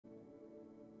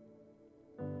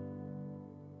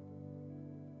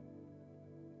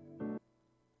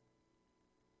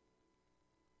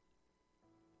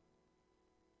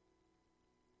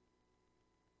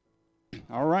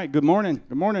All right, good morning.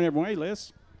 Good morning, everyone. Hey,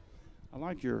 Liz. I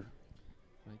like your...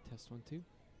 Mic test 1, 2.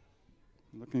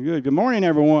 Looking good. Good morning,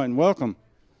 everyone. Welcome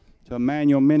to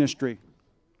Emmanuel Ministry.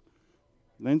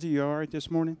 Lindsay, you all right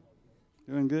this morning?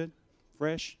 Doing good?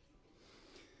 Fresh?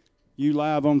 You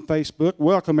live on Facebook.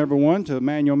 Welcome, everyone, to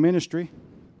Emmanuel Ministry.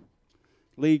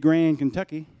 Lee Grand,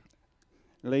 Kentucky.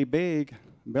 Lee Big.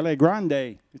 Belle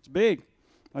Grande. It's big.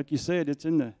 Like you said, it's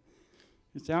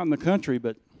out in the country,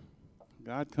 but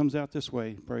God comes out this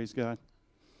way. Praise God.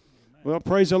 Amen. Well,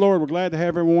 praise the Lord. We're glad to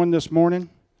have everyone this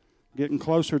morning. Getting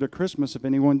closer to Christmas, if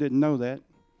anyone didn't know that.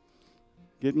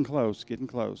 Getting close.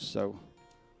 So,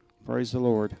 praise the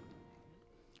Lord.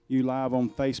 You live on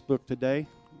Facebook today.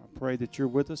 I pray that you're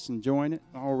with us, enjoying it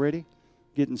already,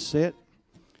 getting set.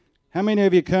 How many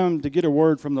of you come to get a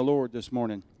word from the Lord this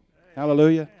morning?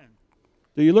 Hallelujah.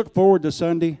 Do you look forward to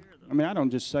Sunday? I mean, I don't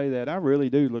just say that. I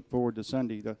really do look forward to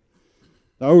Sunday.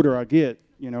 The older I get,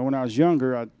 when I was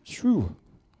younger, I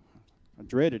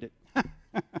dreaded it. I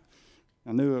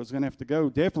knew I was going to have to go,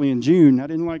 definitely in June. I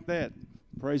didn't like that.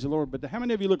 Praise the Lord. But how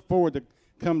many of you look forward to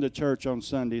come to church on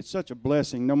Sunday? It's such a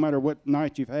blessing, no matter what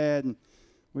night you've had. And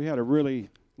we had a really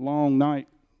long night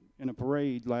in a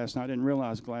parade last night. I didn't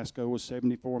realize Glasgow was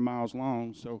 74 miles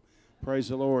long, so praise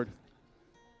the Lord.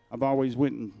 I've always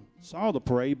went and saw the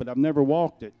parade, but I've never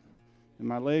walked it. And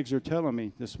my legs are telling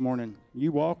me this morning,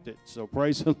 you walked it, so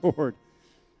praise the Lord.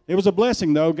 It was a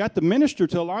blessing, though. Got to minister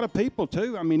to a lot of people,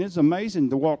 too. I mean, it's amazing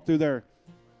to walk through there.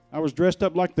 I was dressed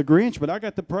up like the Grinch, but I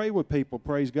got to pray with people,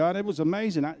 praise God. It was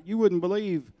amazing. You wouldn't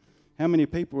believe how many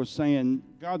people were saying,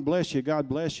 God bless you, God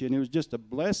bless you. And it was just a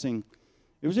blessing.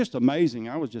 It was just amazing.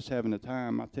 I was just having a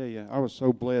time, I tell you. I was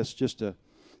so blessed just to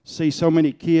see so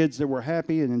many kids that were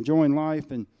happy and enjoying life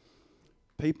and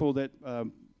people that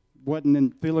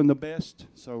wasn't feeling the best.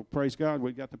 So praise God,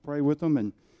 we got to pray with them,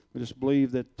 and we just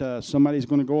believe that somebody's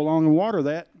going to go along and water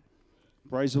that.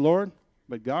 Praise the Lord.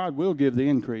 But God will give the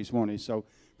increase, won't He? So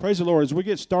praise the Lord. As we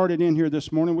get started in here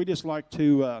this morning, we just like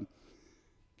to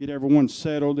get everyone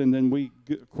settled, and then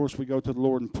of course, we go to the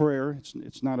Lord in prayer.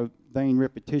 It's not a vain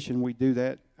repetition. We do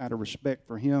that out of respect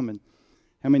for Him. And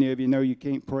how many of you know you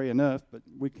can't pray enough, but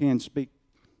we can speak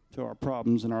to our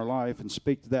problems in our life and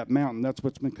speak to that mountain. That's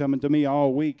what's been coming to me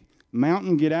all week.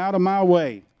 Mountain, get out of my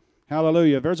way.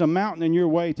 Hallelujah. If there's a mountain in your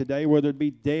way today, whether it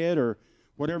be dead or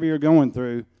whatever you're going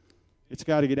through, it's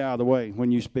got to get out of the way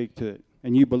when you speak to it.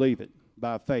 And you believe it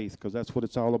by faith, because that's what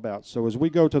it's all about. So as we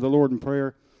go to the Lord in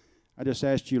prayer, I just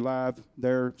asked you live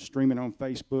there, streaming on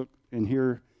Facebook, and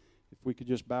here, if we could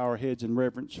just bow our heads in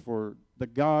reverence for the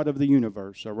God of the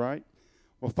universe, all right?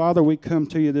 Well, Father, we come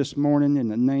to you this morning in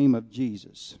the name of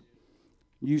Jesus.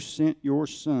 You sent your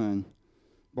Son,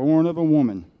 born of a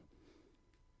woman,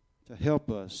 to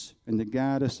help us and to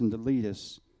guide us and to lead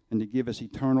us and to give us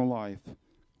eternal life.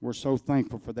 We're so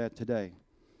thankful for that today.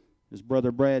 As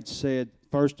Brother Brad said,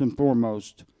 first and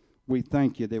foremost, we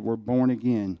thank you that we're born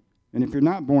again. And if you're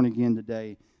not born again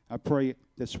today, I pray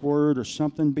this word or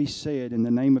something be said in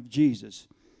the name of Jesus,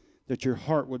 that your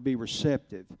heart would be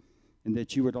receptive and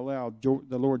that you would allow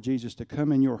the Lord Jesus to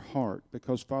come in your heart.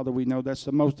 Because, Father, we know that's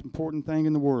the most important thing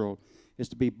in the world, is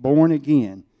to be born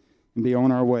again and be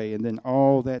on our way. And then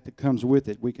all that comes with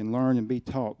it, we can learn and be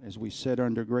taught as we sit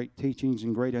under great teachings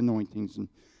and great anointings. And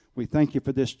we thank you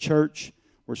for this church.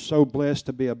 We're so blessed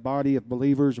to be a body of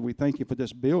believers. We thank you for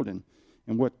this building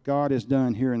and what God has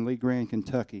done here in Lee Grand,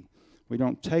 Kentucky. We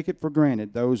don't take it for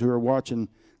granted. Those who are watching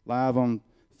live on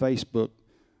Facebook,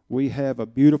 we have a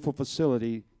beautiful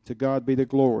facility. To God be the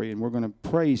glory, and we're going to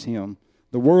praise Him.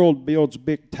 The world builds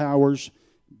big towers,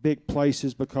 big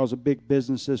places because of big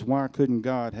businesses. Why couldn't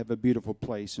God have a beautiful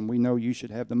place? And we know you should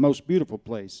have the most beautiful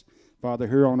place, Father,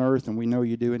 here on earth, and we know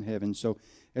you do in heaven. So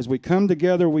as we come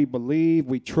together, we believe,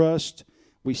 we trust,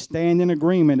 we stand in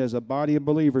agreement as a body of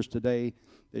believers today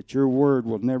that your word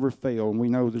will never fail. And we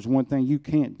know there's one thing you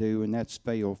can't do, and that's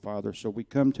fail, Father. So we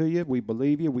come to you, we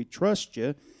believe you, we trust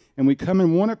you, and we come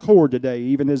in one accord today,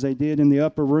 even as they did in the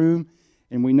upper room.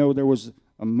 And we know there was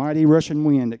a mighty rushing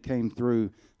wind that came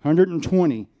through.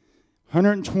 120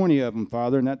 of them,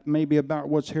 Father, and that may be about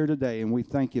what's here today. And we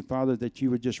thank you, Father, that you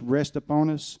would just rest upon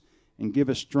us and give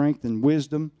us strength and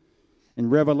wisdom and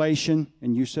revelation.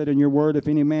 And you said in your word, if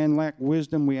any man lack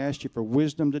wisdom, we ask you for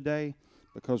wisdom today,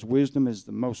 because wisdom is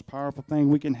the most powerful thing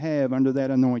we can have under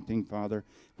that anointing, Father.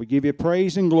 We give you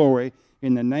praise and glory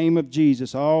in the name of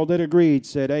Jesus. All that agreed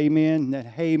said amen,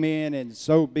 and amen, and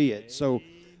so be it. So,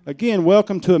 again,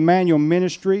 welcome to Emmanuel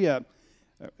Ministry.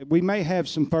 We may have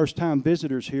some first-time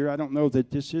visitors here. I don't know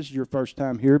that this is your first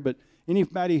time here, but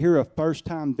anybody here a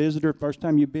first-time visitor, first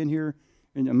time you've been here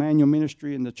in Emmanuel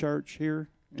Ministry in the church here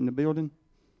in the building?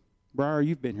 Briar,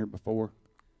 you've been here before.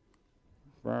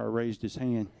 Briar raised his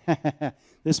hand.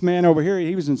 This man over here,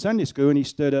 he was in Sunday school, and he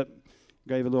stood up,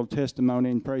 gave a little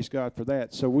testimony, and praise God for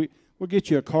that. So we'll get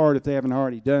you a card if they haven't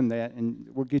already done that, and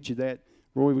we'll get you that.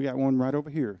 Roy, we got one right over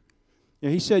here. Yeah,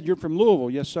 he said, you're from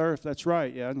Louisville. Yes, sir, if that's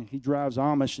right. Yeah, and he drives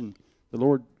Amish, and the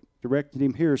Lord directed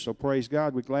him here, so praise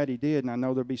God. We're glad he did, and I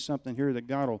know there'll be something here that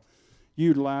God will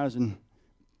utilize and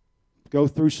go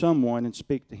through someone and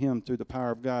speak to him through the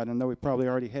power of God. I know he probably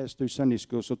already has through Sunday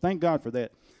school, so thank God for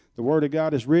that. The Word of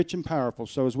God is rich and powerful.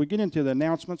 So as we get into the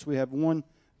announcements, we have one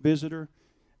visitor,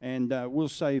 and we'll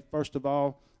say, first of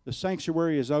all, the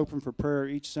sanctuary is open for prayer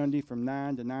each Sunday from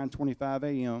 9 to 9:25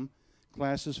 a.m.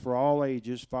 Classes for all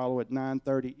ages follow at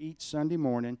 9:30 each Sunday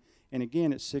morning, and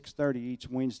again at 6:30 each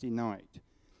Wednesday night.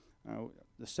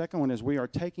 The second one is we are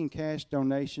taking cash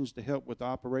donations to help with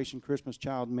Operation Christmas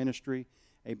Child Ministry.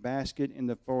 A basket in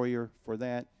the foyer for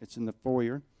that. It's in the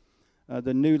foyer.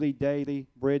 The newly daily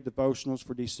bread devotionals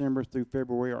for December through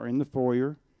February are in the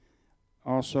foyer.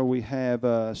 Also, we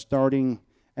have starting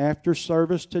after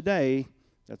service today,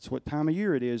 that's what time of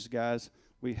year it is, guys,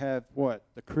 we have what?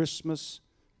 The Christmas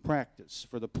practice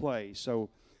for the play. So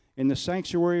in the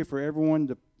sanctuary for everyone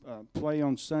to play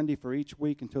on Sunday for each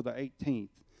week until the 18th.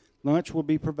 Lunch will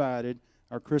be provided.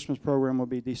 Our Christmas program will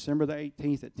be December the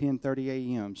 18th at 10:30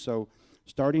 a.m. So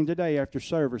starting today after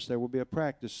service, there will be a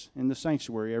practice in the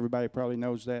sanctuary. Everybody probably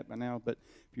knows that by now, but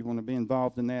if you want to be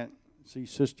involved in that, see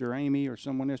Sister Amy or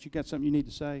someone else. You got something you need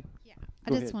to say? Yeah,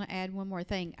 I just want to add one more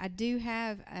thing. I do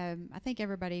have, I think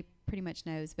everybody pretty much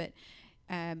knows, but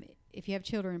if you have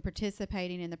children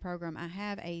participating in the program, I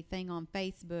have a thing on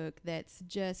Facebook that's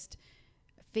just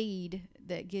feed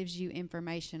that gives you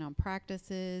information on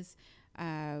practices,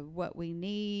 what we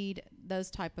need, that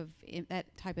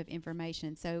type of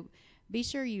information. So be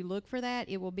sure you look for that.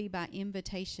 It will be by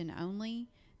invitation only.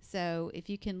 So if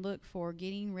you can look for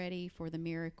Getting Ready for the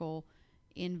Miracle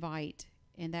invite,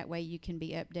 and that way you can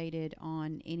be updated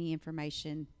on any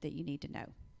information that you need to know.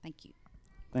 Thank you.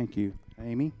 Thank you,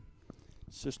 Amy.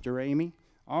 Sister Amy.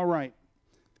 All right.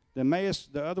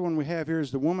 The other one we have here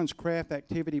is the Woman's Craft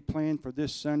Activity Plan for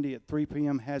this Sunday at 3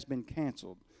 p.m. has been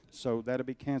canceled. So that'll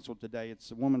be canceled today. It's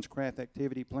the Woman's Craft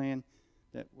Activity Plan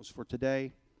that was for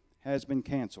today, has been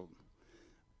canceled.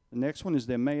 The next one is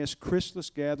the Emmaus Christmas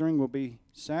Gathering will be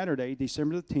Saturday,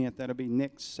 December the 10th. That'll be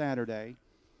next Saturday.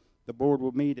 The board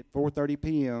will meet at 4:30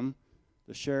 p.m.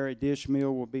 The share a dish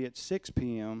meal will be at 6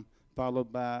 p.m.,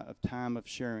 followed by a time of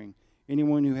sharing.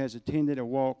 Anyone who has attended a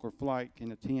walk or flight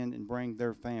can attend and bring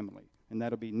their family, and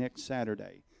that'll be next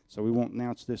Saturday. So we won't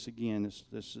announce this again.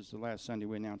 This is the last Sunday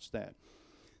we announced that.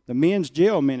 The Men's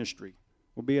Jail Ministry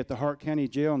will be at the Hart County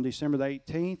Jail on December the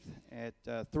 18th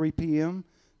at 3 p.m.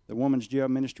 The Women's Jail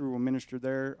Ministry will minister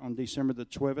there on December the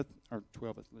 12th,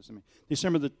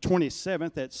 December the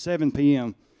 27th at 7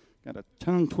 p.m. Got a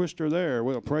tongue twister there.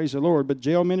 Well, praise the Lord. But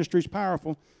jail ministry is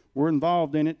powerful. We're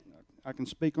involved in it. I can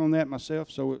speak on that myself.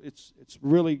 So it's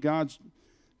really God's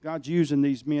using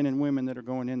these men and women that are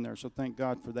going in there. So thank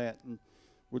God for that. And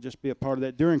we'll just be a part of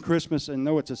that. During Christmas, and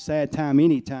know it's a sad time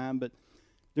any time, but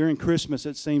during Christmas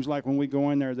it seems like when we go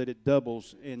in there that it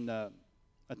doubles in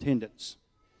attendance.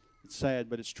 It's sad,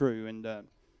 but it's true.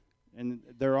 And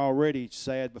they're already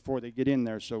sad before they get in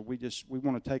there. So we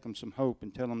want to take them some hope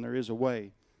and tell them there is a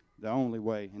way, the only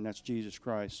way, and that's Jesus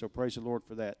Christ. So praise the Lord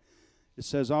for that. It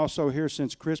says also here,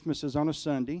 since Christmas is on a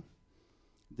Sunday,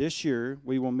 this year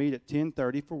we will meet at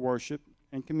 10:30 for worship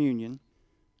and communion.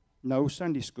 No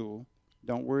Sunday school.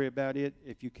 Don't worry about it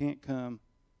if you can't come,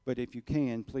 but if you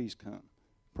can, please come.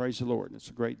 Praise the Lord. It's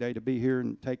a great day to be here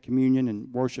and take communion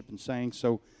and worship and sing.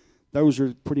 So those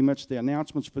are pretty much the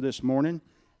announcements for this morning.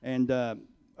 And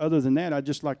other than that, I'd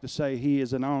just like to say He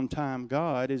is an on-time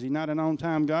God. Is He not an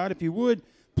on-time God? If you would,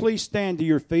 please stand to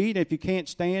your feet. If you can't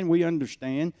stand, we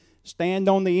understand. Stand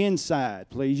on the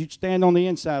inside, please. You stand on the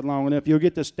inside long enough, you'll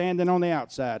get to standing on the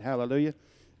outside. Hallelujah.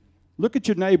 Look at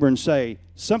your neighbor and say,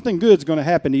 something good's going to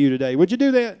happen to you today. Would you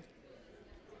do that?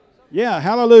 Yeah,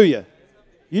 hallelujah.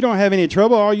 You don't have any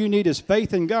trouble. All you need is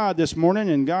faith in God this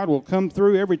morning, and God will come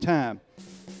through every time.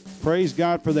 Praise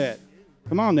God for that.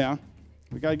 Come on now.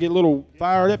 We got to get a little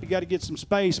fired up. You got to get some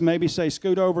space. Maybe say,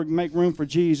 scoot over and make room for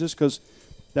Jesus, because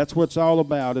that's what it's all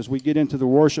about as we get into the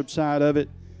worship side of it.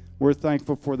 We're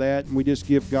thankful for that, and we just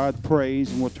give God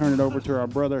praise, and we'll turn it over to our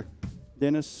brother,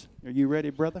 Dennis. Are you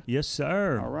ready, brother? Yes,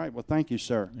 sir. All right. Well, thank you,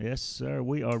 sir. Yes, sir.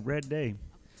 We are ready.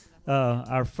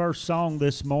 Our first song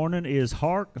this morning is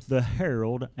Hark the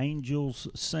Herald Angels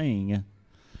Sing.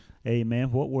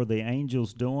 Amen. What were the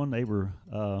angels doing? They were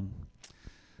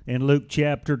in Luke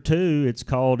chapter 2. It's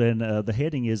called, and the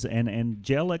heading is An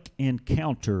Angelic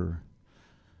Encounter.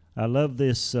 I love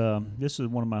this. This is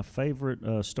one of my favorite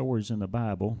stories in the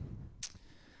Bible.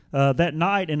 That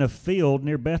night in a field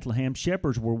near Bethlehem,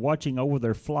 shepherds were watching over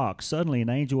their flock. Suddenly an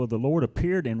angel of the Lord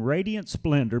appeared in radiant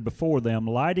splendor before them,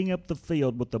 lighting up the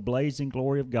field with the blazing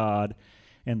glory of God,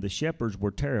 and the shepherds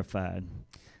were terrified.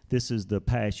 This is the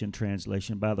Passion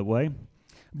Translation, by the way.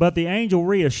 But the angel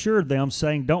reassured them,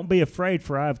 saying, "Don't be afraid,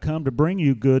 for I have come to bring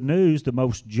you good news, the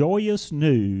most joyous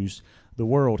news the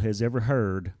world has ever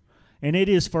heard. And it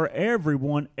is for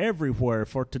everyone everywhere,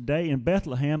 for today in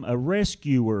Bethlehem a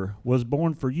rescuer was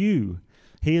born for you.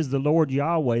 He is the Lord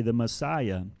Yahweh, the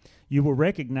Messiah. You will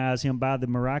recognize him by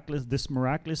this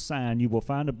miraculous sign. You will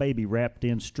find a baby wrapped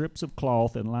in strips of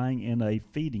cloth and lying in a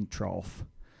feeding trough."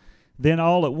 Then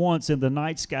all at once in the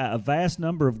night sky a vast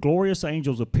number of glorious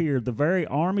angels appeared, the very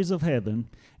armies of heaven,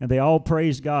 and they all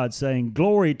praised God, saying,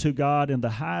 "Glory to God in the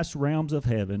highest realms of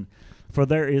heaven, for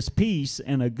there is peace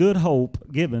and a good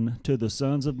hope given to the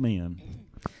sons of men."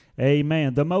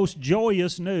 Amen. The most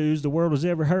joyous news the world has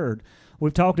ever heard.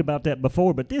 We've talked about that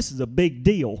before, but this is a big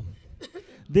deal.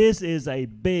 This is a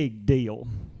big deal.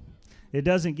 It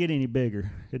doesn't get any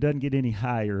bigger. It doesn't get any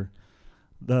higher.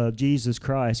 Jesus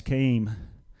Christ came.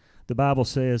 The Bible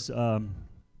says,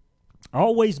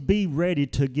 always be ready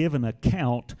to give an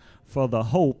account for the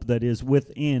hope that is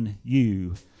within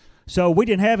you. So we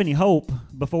didn't have any hope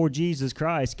before Jesus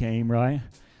Christ came, right?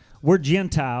 We're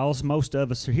Gentiles. Most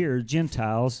of us are here,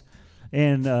 Gentiles.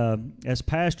 And as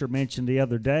Pastor mentioned the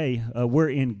other day, we're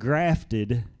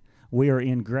engrafted. We are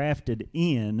engrafted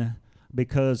in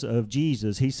because of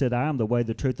Jesus. He said, "I am the way,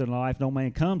 the truth, and the life. No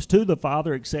man comes to the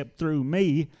Father except through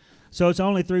me." So it's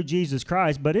only through Jesus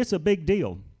Christ, but it's a big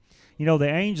deal. You know, the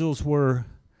angels were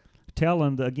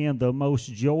telling, again, the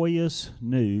most joyous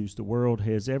news the world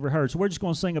has ever heard. So we're just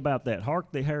going to sing about that.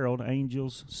 Hark the herald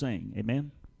angels sing.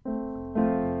 Amen.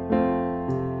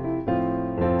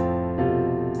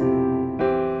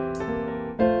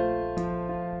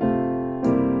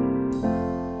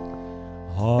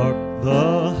 Hark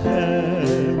the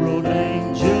herald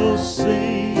angels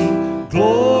sing,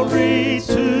 glory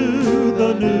to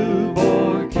the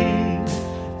newborn King,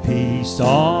 peace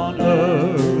on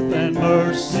earth and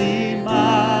mercy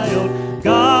mild,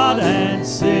 God and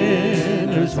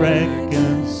sinners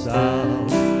reconciled.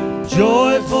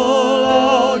 Joyful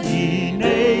all ye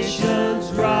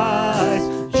nations rise,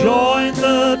 join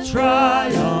the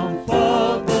triumph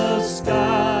of the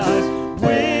skies,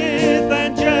 with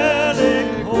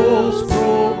angelic hosts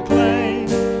proclaim,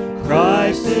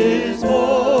 Christ is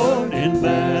born in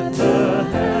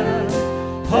Bethlehem.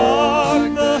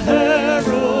 Hark the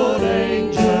herald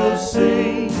angels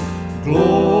sing,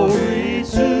 glory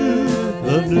to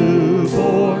the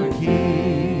newborn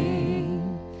King.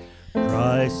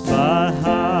 Christ by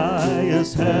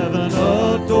highest heaven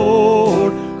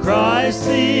adored, Christ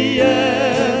the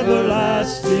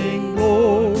everlasting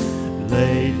Lord.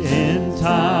 Late in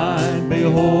time,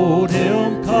 behold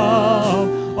him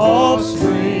come,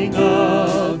 offspring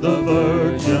of the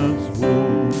Virgin's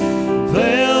womb.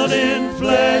 Veiled in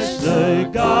flesh the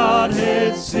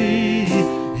Godhead see,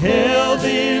 hail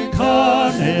the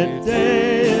incarnate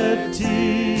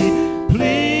deity,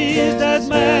 pleased as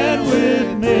man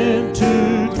with men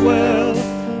to dwell,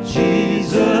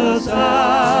 Jesus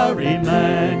our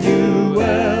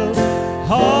Emmanuel.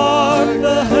 Hark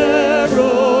the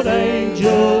herald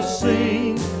angels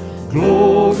sing,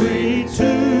 glory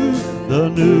to the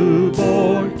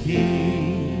newborn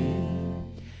King.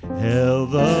 Hail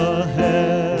the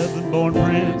heaven-born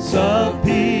Prince of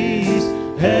Peace,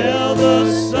 hail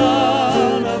the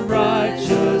Son of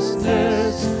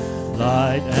Righteousness,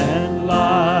 light and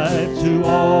life to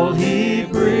all he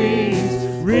brings,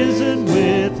 risen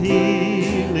with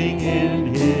healing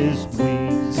in his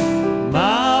wings.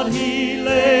 Mild he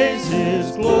lays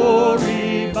his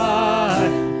glory by,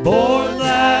 born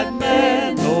that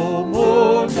man no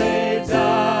more may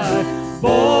die,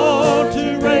 born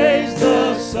to raise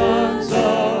the sons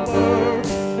of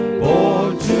earth,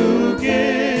 born to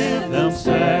give them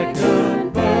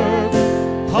second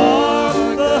birth.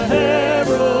 Hark the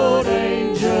herald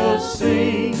angels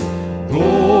sing,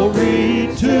 glory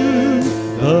to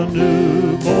the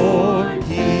newborn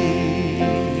King.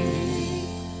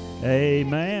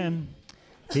 Amen.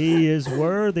 He is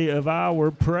worthy of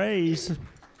our praise.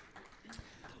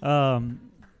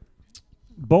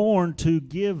 Born to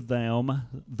give them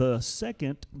the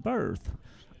second birth.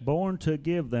 Born to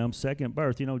give them second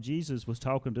birth. You know, Jesus was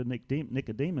talking to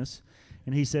Nicodemus,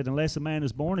 and he said, unless a man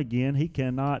is born again, he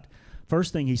cannot.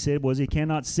 First thing he said was he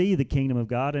cannot see the kingdom of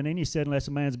God. And then he said, unless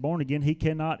a man is born again, he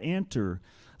cannot enter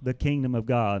the kingdom of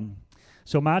God.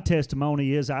 So my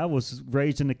testimony is I was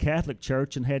raised in the Catholic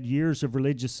Church and had years of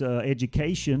religious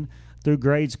education through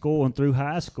grade school and through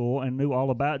high school and knew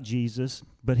all about Jesus,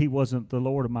 but he wasn't the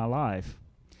Lord of my life.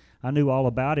 I knew all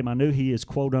about him. I knew he is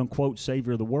quote-unquote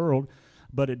Savior of the world,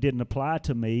 but it didn't apply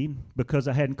to me because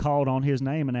I hadn't called on his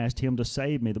name and asked him to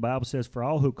save me. The Bible says, for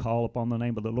all who call upon the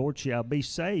name of the Lord shall be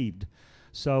saved.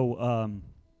 So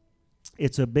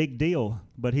it's a big deal.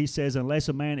 But he says, unless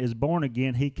a man is born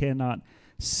again, he cannot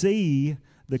see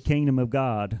the kingdom of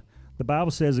God. The Bible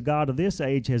says the God of this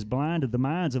age has blinded the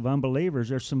minds of unbelievers.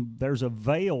 There's a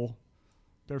veil,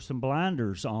 there's some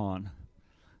blinders on.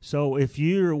 So if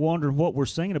you're wondering what we're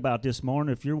singing about this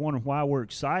morning, if you're wondering why we're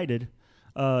excited,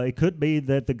 it could be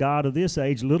that the God of this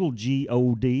age, little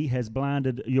G-O-D, has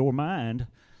blinded your mind.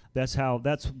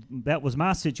 That was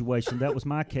my situation. That was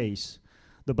my case.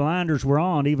 The blinders were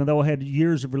on, even though I had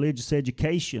years of religious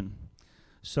education.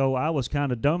 So I was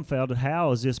kind of dumbfounded.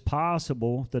 How is this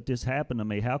possible that this happened to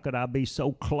me? How could I be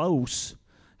so close?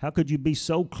 How could you be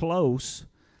so close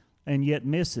and yet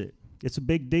miss it? It's a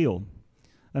big deal.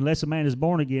 Unless a man is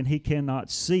born again, he cannot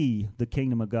see the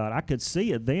kingdom of God. I could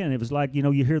see it then. It was like,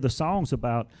 you hear the songs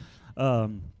about,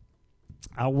 I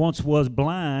once was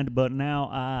blind, but now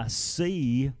I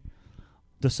see.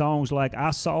 The songs like,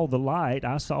 I saw the light,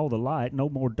 no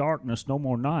more darkness, no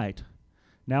more night.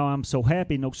 Now I'm so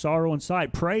happy, no sorrow in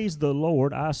sight. Praise the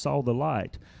Lord, I saw the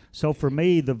light. So for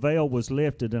me, the veil was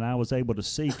lifted and I was able to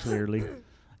see clearly.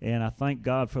 And I thank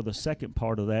God for the second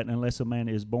part of that. Unless a man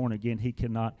is born again, he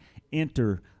cannot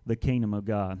enter the kingdom of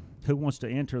God. Who wants to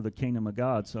enter the kingdom of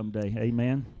God someday?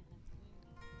 Amen.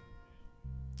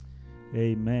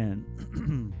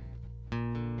 Amen.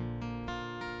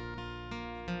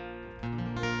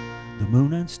 The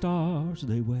moon and stars,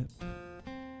 they wept.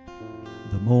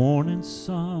 The morning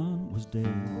sun was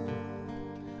dead.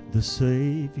 The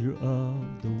Savior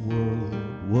of the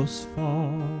world was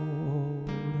fallen.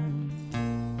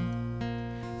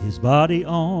 His body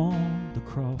on the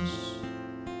cross,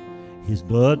 his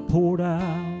blood poured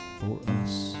out for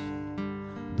us.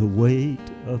 The weight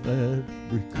of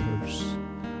every curse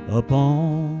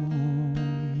upon him.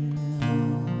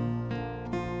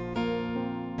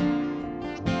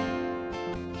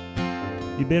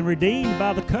 You've been redeemed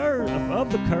by the curse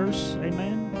of the curse,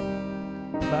 amen.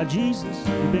 By Jesus,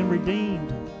 you've been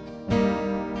redeemed.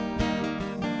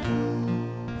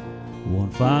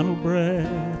 One final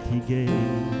breath he gave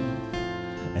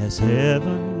as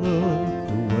heaven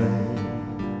looked away.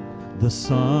 The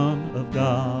Son of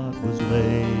God was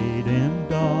laid in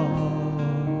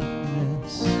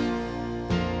darkness,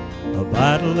 a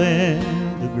battle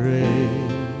in the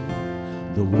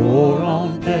grave. The war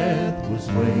on death was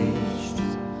waged.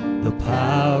 The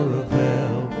power of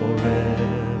hell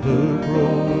forever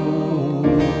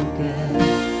broken.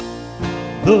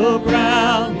 The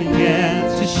ground began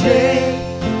to shake.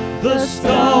 The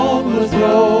stone was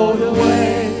rolled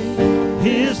away.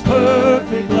 His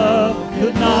perfect love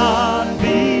could not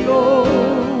be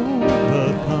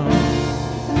overcome.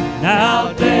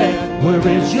 Now death, where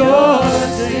is your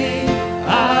sting?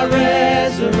 Our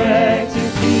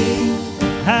resurrected King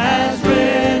has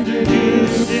rendered you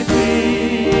defeated.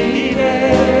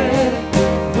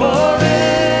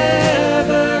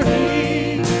 Forever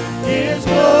he is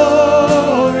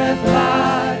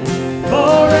glorified.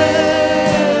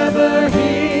 Forever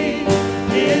he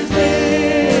is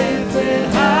lifted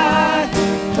high.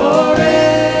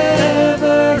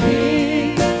 Forever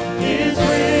he is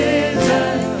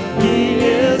risen. He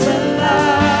is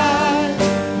alive.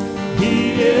 He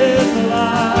is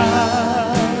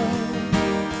alive.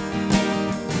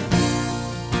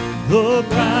 The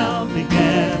ground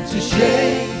began to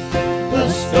shake. The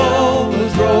stone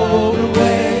was rolled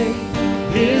away.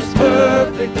 His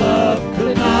perfect love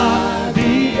could not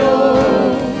be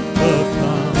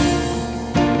overcome.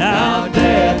 Now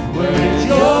death, where is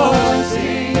your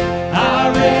sting?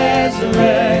 Our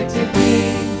resurrected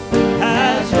King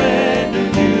has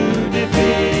rendered you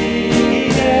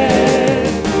defeated.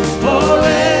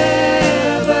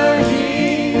 Forever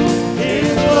he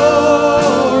is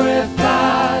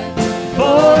glorified.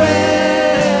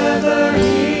 Forever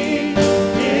he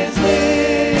is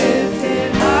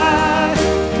lifted high.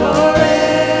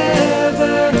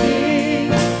 Forever he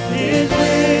is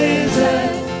risen.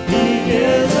 He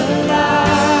is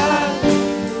alive.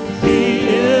 He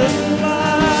is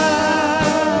alive.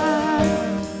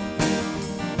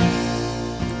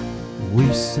 We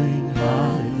sing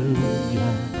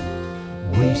hallelujah.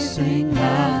 We sing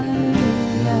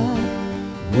hallelujah.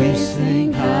 We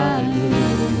sing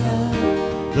hallelujah.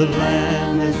 The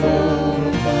Lamb is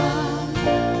overcome.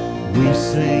 We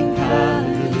sing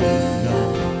hallelujah.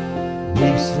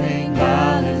 We sing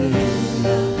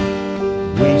hallelujah.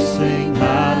 We sing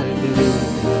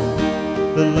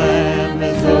hallelujah. The Lamb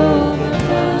has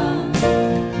overcome.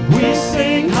 We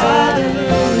sing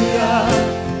hallelujah.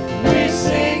 We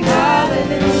sing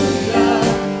hallelujah.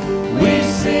 We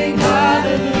sing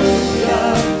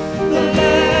hallelujah. The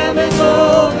Lamb has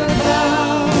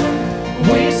overcome.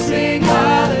 We sing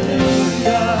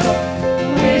hallelujah.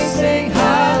 We sing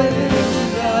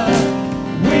hallelujah.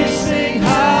 We sing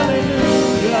hallelujah.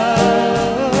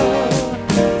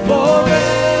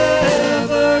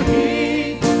 Forever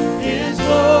He is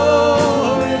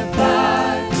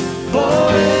glorified.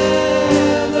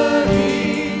 Forever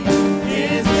He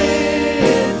is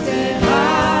lifted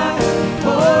high.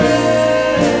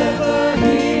 Forever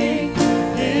He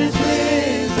is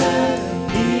risen.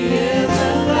 He is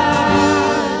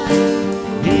alive.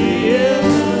 He is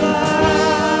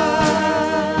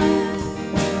alive.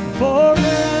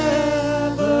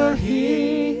 Forever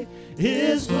He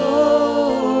is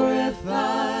glorified.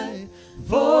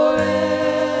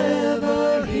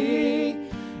 Forever He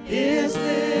is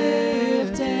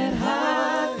lifted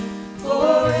high.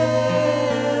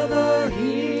 Forever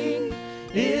He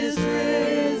is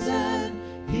risen.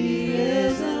 He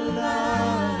is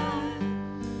alive.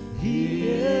 He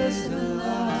is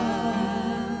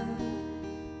alive.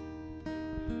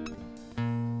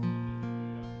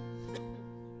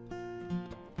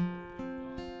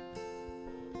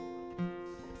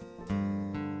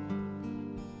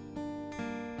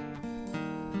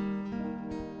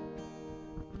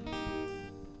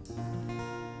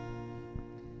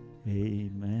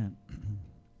 Amen.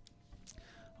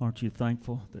 Aren't you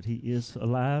thankful that He is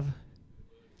alive?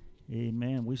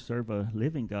 Amen. We serve a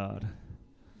living God.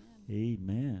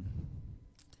 Amen.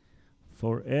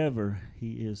 Forever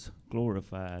He is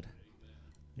glorified.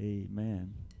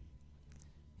 Amen.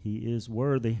 He is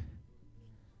worthy.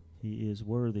 He is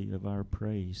worthy of our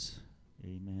praise.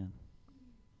 Amen.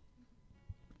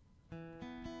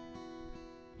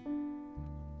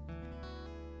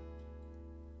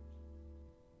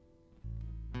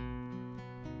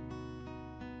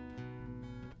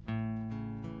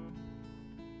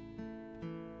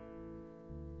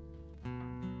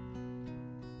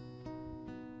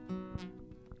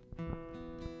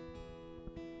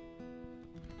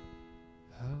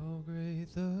 How great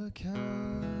the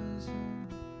chasm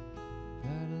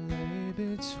that lay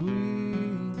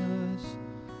between us,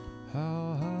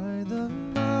 how high the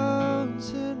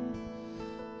mountain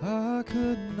I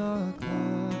could not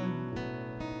climb.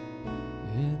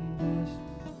 In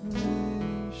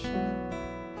desperation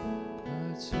I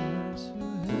turned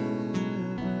to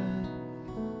heaven,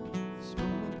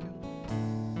 spoke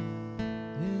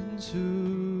into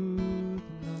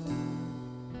the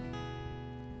night.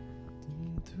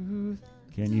 Through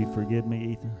Can you forgive me,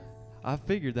 Ethan? I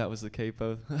figured that was the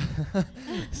capo.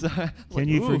 So Can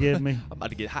you forgive me? I'm about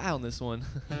to get high on this one.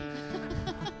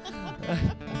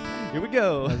 Here we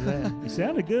go. How's that? You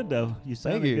sounded good, though. You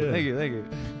sounded Thank you, good. thank you, thank you.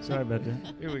 Sorry about that.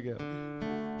 Here we go.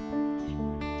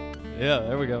 Yeah,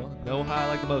 there we go. No high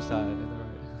like the most high. All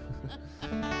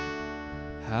right.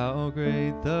 How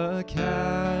great the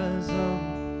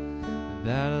chasm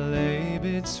that lay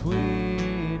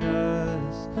between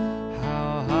us,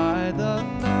 how high the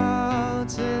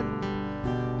mountain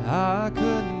I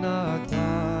could not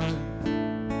climb.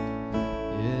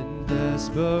 In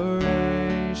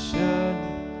desperation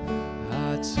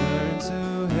I turned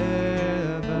to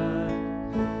heaven,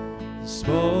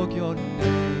 spoke your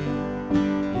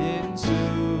name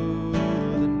into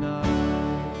the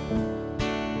night.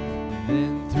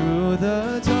 Then through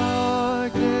the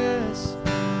darkness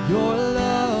your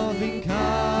loving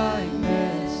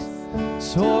kindness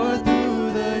tore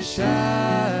through the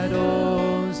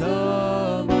shadows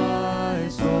of my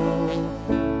soul.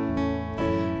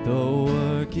 The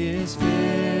work is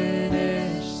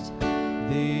finished,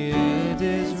 the end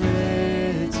is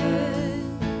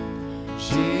written.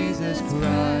 Jesus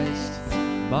Christ,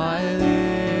 my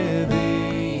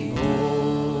living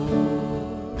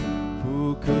hope.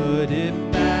 Who could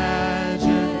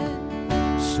imagine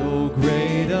so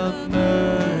great a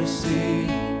mercy?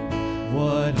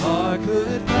 What heart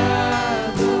could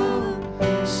fathom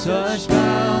such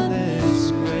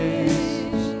boundless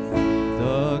grace?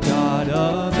 The God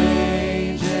of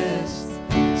ages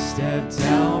stepped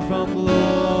down from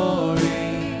glory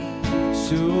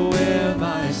to wear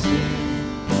my sin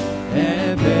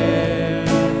and bear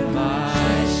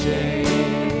my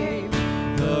shame.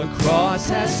 The cross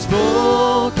has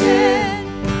spoken,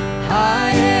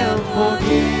 I am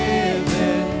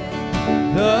forgiven.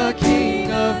 The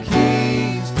King of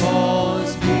Kings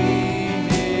calls me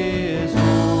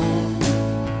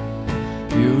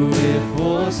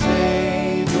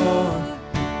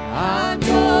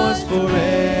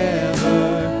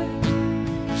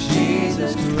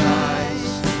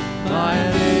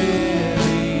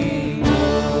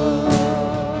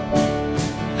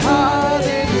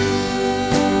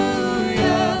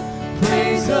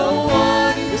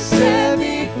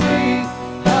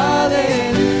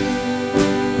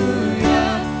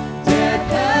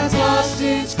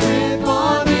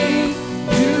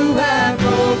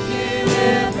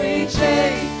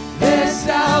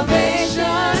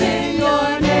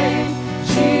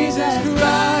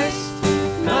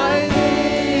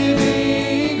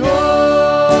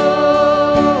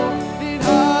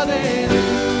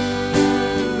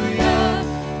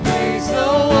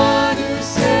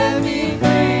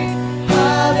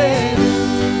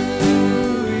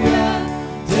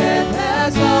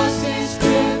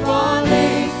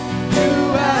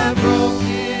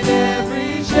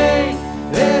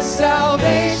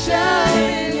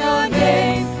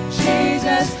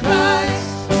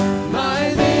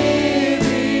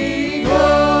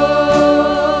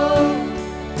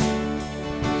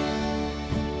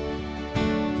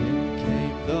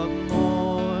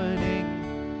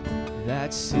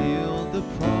that sealed the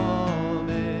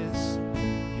promise.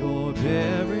 Your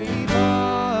very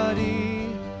body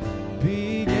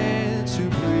began to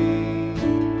breathe.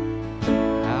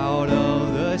 Out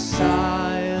of the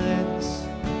silence,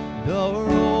 the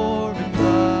roaring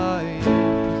lion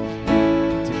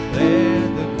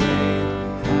declared the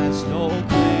grave has no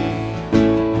claim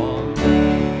on me.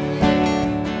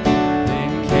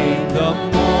 Then came the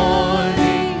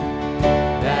morning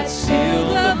that sealed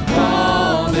the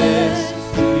promise.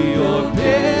 Your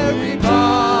very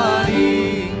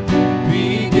body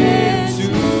began to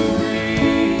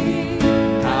breathe.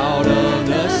 Out of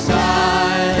the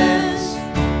silence,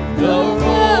 the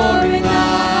roaring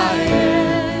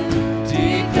lion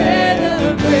declared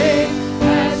the grave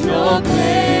has no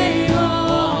claim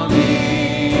on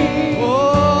me.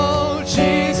 Oh,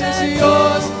 Jesus,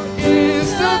 yours is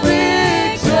the victory.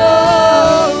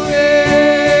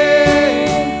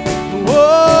 Oh,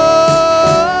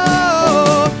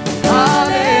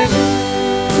 hallelujah.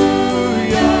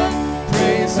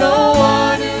 Praise the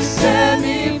one who set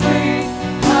me free.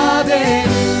 Hallelujah.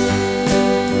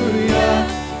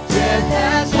 Death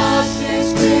has lost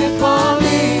its grip on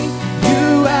me.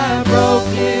 You have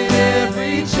broken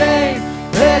every chain.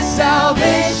 There's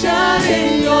salvation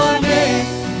in your name,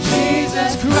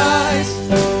 Jesus Christ,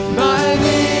 my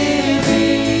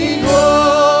living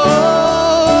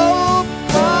hope.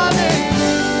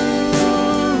 Hallelujah.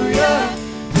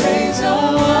 Praise the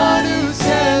one who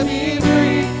set me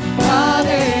free.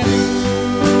 Hallelujah.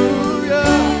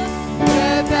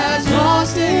 Death has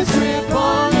lost its grip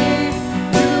on me.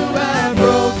 You have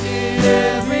broken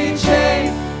every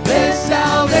chain. There's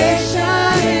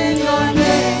salvation in your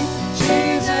name,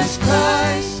 Jesus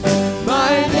Christ,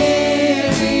 my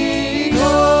living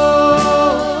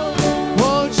hope.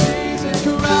 Oh, Jesus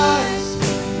Christ,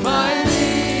 my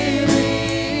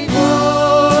living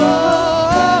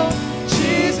hope.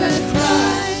 Jesus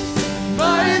Christ,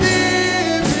 my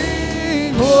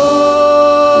living hope.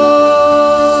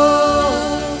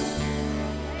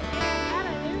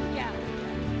 Hallelujah.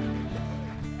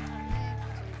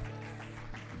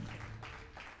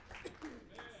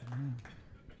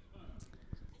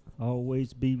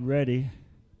 Always be ready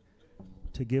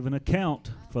to give an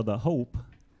account for the hope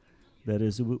that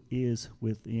is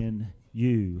within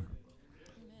you.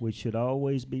 We should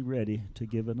always be ready to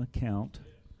give an account.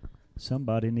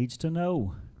 Somebody needs to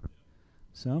know.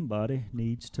 Somebody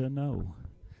needs to know.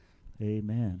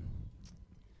 Amen.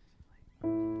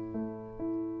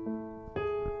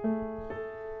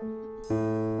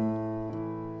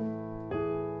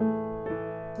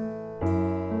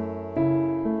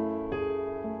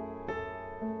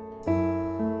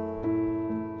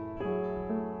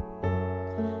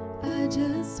 I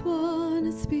just want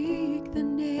to speak the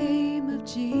name of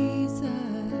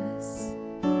Jesus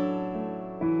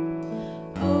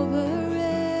over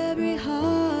every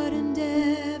heart and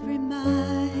every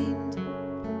mind.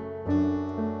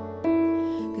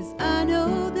 'Cause I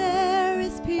know there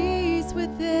is peace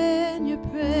within your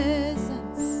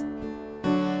presence.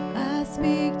 I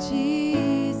speak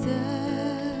Jesus.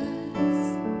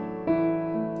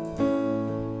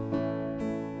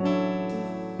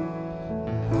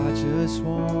 I just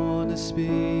want to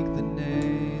speak the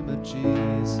name of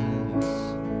Jesus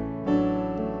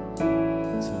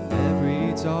till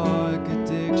every dark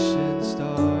addiction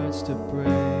starts to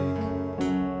break,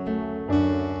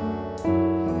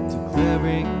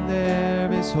 declaring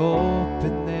there is hope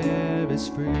and there is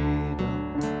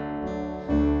freedom.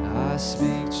 I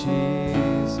speak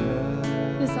Jesus.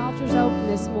 This altar's open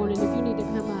this morning if you need to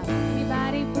come up.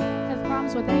 Anybody have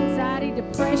problems with anxiety,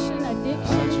 depression,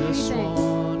 addiction, I just anything?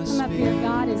 want to Come up here. speak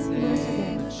God is the here name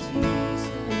today. of Jesus.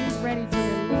 And He's ready to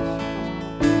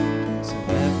release you. Till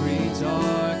every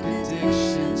dark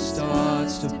addiction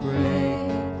starts to break,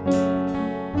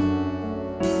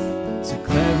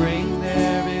 declaring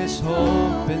there is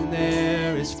hope and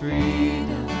there is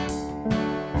freedom.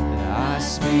 And I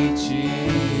speak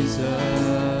Jesus.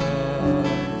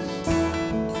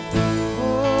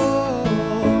 Oh,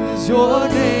 'cause your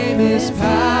name is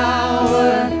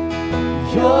power,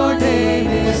 your name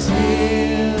is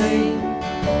healing,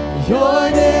 your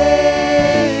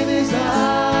name is life.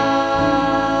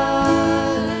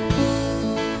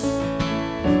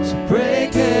 So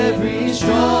break every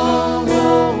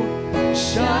stronghold,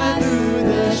 shine through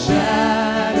the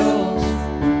shadows,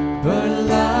 burn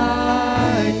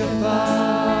like a fire.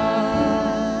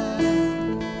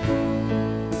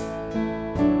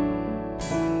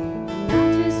 And I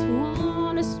just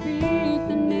want to speak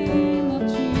the name of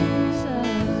Jesus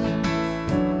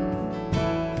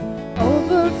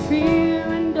over fear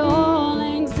and all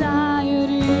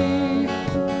anxiety.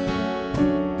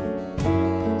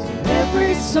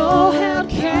 soul held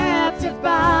captive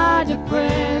by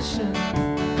depression,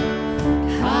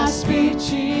 I speak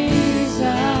Jesus.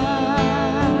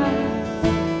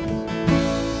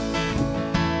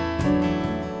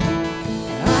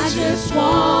 I just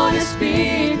want to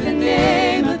speak the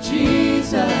name of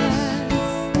Jesus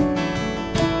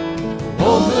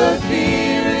over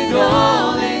fear and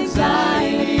all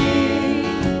anxiety.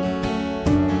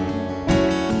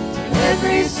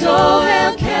 Every soul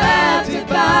held captive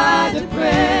by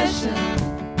depression,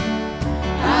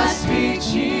 I speak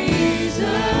Jesus.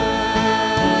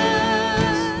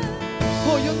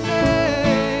 For your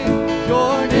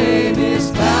name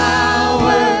is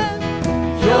power,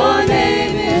 your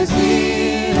name is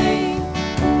healing,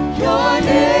 your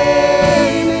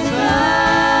name is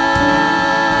life.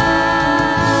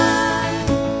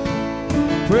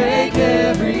 Break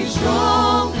every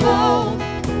stronghold,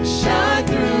 shine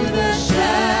through the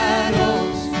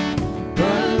shadows,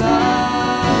 burn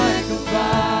like a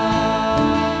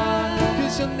fire.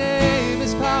 'Cause your name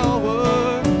is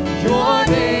power, your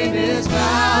name is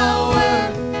power,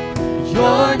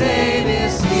 your name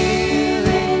is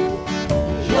healing,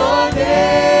 your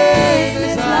name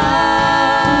is life.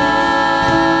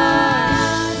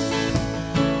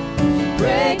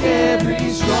 Break every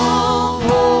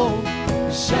stronghold,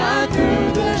 shine through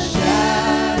the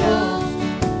shadows,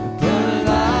 burn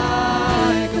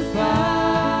like a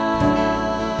fire.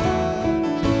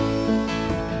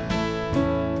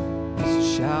 So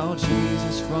shout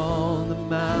Jesus from the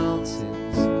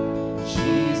mountains,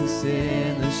 Jesus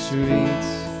in the streets,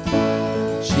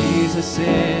 Jesus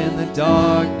in the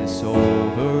darkness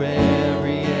over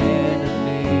every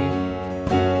enemy.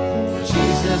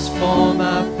 Jesus for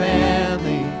my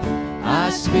family, I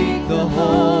speak the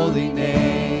holy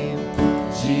name,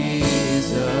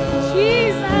 Jesus.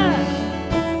 Jesus.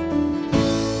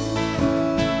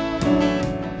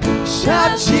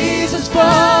 Shout Jesus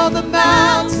from the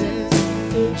mountains,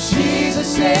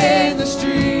 Jesus in the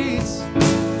streets,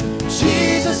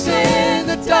 Jesus in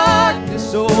the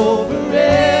darkness over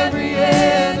every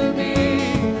enemy.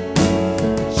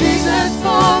 Jesus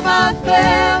for my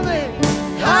family,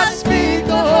 I speak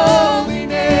the holy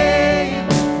name,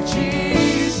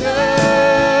 Jesus.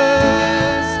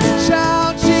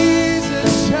 Shout Jesus,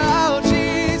 shout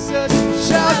Jesus,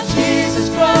 shout Jesus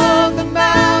from the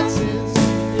mountains,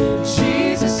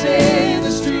 Jesus in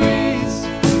the streets,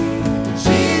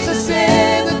 Jesus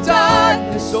in the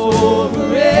darkness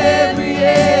over every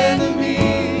enemy.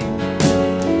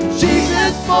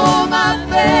 Jesus for my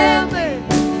family,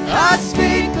 I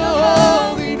speak the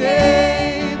holy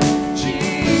name,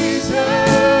 Jesus.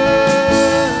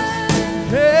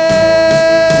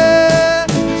 Yeah.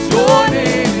 'Cause your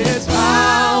name is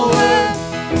power,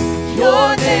 your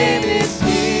name is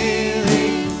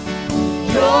healing,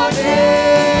 your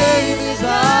name is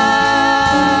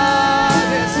life.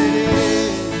 Yes, it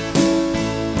is.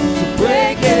 So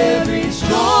break every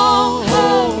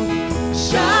stronghold,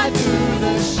 shine through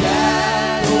the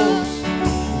shadows,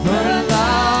 burn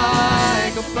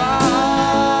like a fire.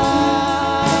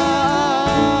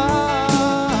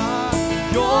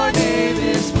 Your name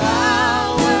is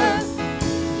power,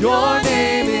 your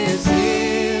name is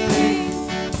healing,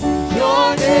 your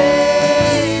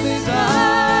name is life.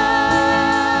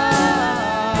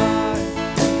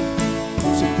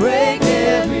 So break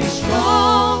every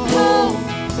stronghold,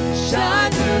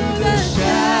 shine through the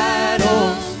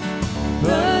shadows,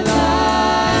 burn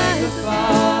like a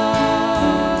fire.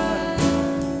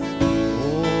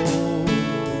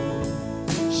 Oh,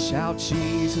 shout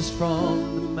Jesus from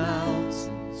the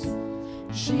mountains,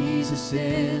 Jesus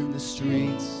in the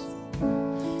streets,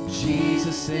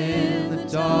 Jesus in the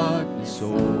darkness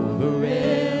over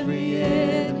every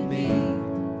enemy.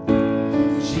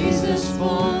 Jesus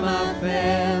for my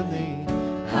family,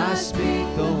 I speak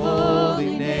the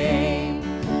holy name,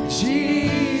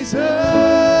 Jesus.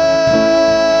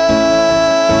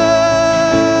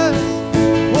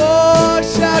 Oh,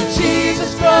 shout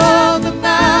Jesus from the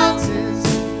mountains,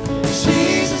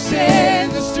 Jesus in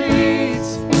the streets,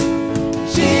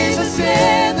 Jesus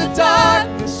in the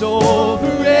darkness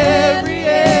over every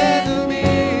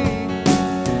enemy.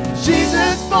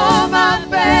 Jesus for my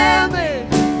family,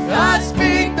 I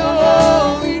speak the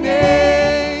holy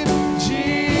name,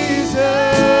 Jesus.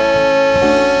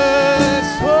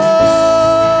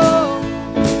 Oh,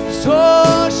 so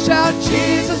shout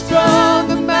Jesus from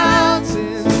the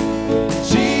mountains,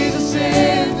 Jesus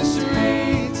in the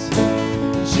streets,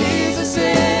 Jesus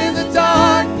in the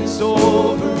darkness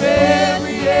over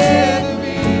every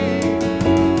enemy.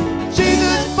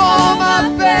 Jesus for my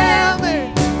family,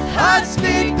 I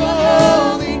speak the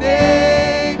holy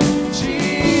name,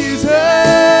 Jesus.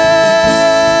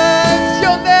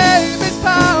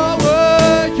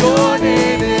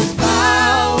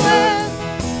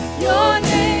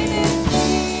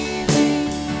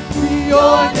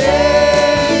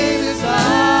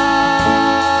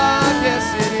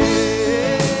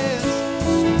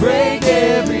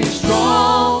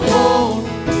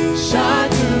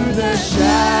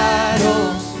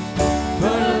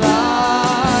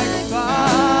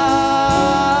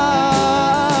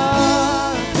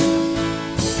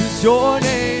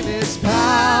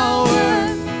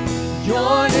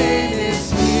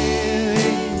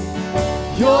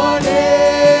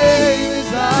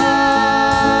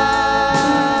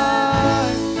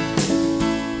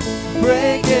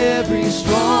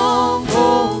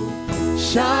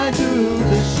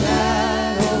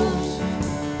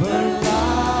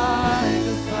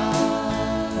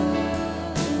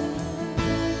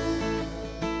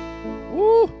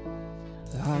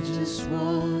 just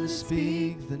want to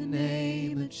speak the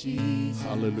name of Jesus.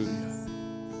 Hallelujah.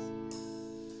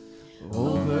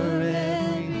 Over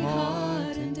every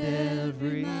heart and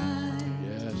every mind.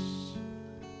 Yes.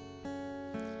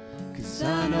 'Cause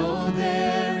I know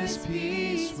there is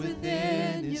peace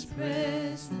within His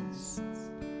presence.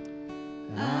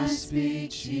 I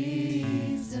speak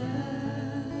Jesus.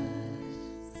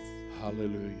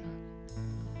 Hallelujah.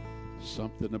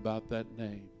 Something about that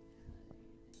name.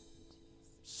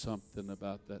 Something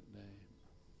about that name.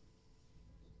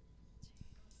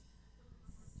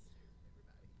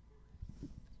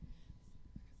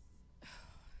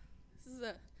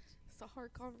 It's a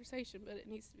hard conversation, but it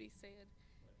needs to be said.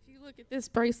 If you look at this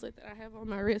bracelet that I have on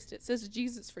my wrist, it says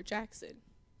Jesus for Jackson.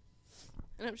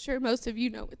 And I'm sure most of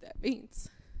you know what that means.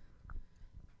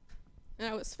 And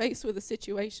I was faced with a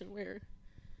situation where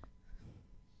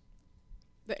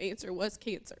the answer was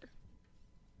cancer.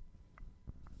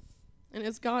 And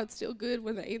is God still good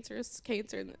when the answer is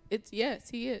cancer? And it's yes,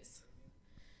 He is.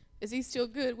 Is He still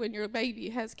good when your baby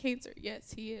has cancer?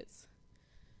 Yes, He is.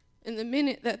 And the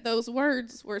minute that those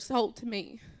words were told to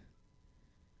me,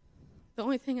 the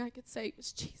only thing I could say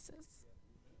was Jesus.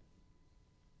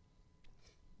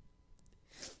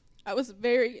 I was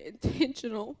very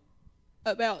intentional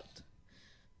about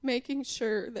making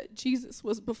sure that Jesus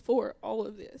was before all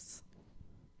of this.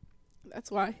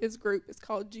 That's why his group is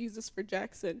called Jesus for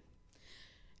Jackson.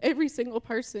 Every single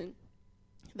person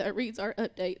that reads our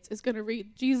updates is going to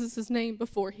read Jesus' name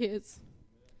before his.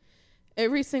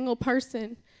 Every single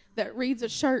person that reads a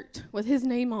shirt with his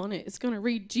name on it is going to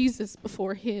read Jesus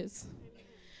before his.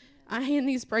 I hand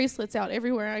these bracelets out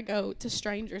everywhere I go to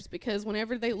strangers because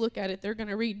whenever they look at it, they're going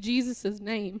to read Jesus'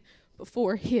 name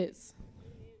before his.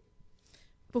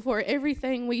 Before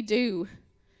everything we do,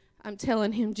 I'm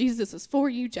telling him, Jesus is for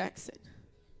you, Jackson.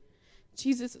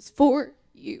 Jesus is for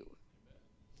you.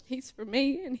 He's for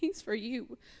me and he's for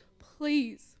you.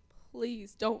 Please,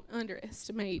 please don't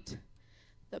underestimate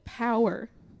the power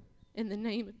in the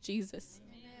name of Jesus.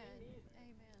 Amen.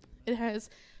 It has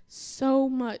so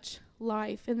much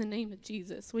life in the name of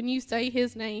Jesus. When you say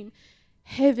his name,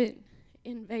 heaven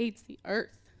invades the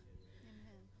earth.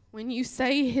 Amen. When you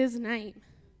say his name,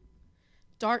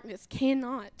 darkness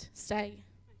cannot stay.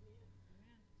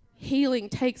 Healing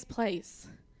takes place.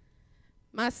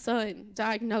 My son,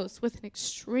 diagnosed with an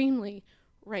extremely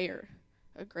rare,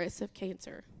 aggressive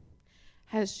cancer,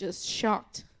 has just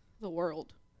shocked the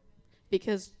world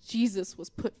because Jesus was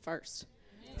put first.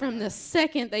 From the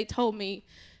second they told me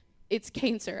it's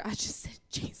cancer, I just said,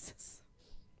 Jesus,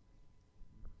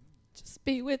 just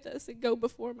be with us and go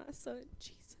before my son,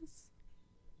 Jesus.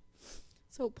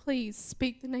 So please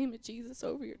speak the name of Jesus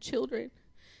over your children.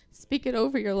 Speak it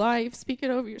over your life. Speak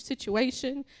it over your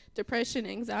situation, depression,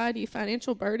 anxiety,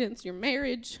 financial burdens, your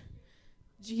marriage.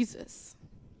 Jesus.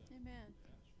 Amen.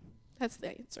 That's the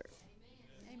answer.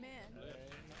 Amen.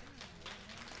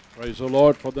 Praise the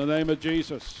Lord for the name of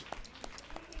Jesus.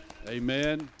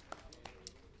 Amen.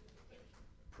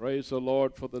 Praise the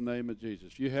Lord for the name of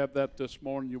Jesus. You have that this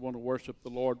morning you want to worship the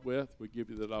Lord with. We give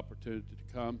you that opportunity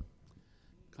to come.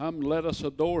 Come, let us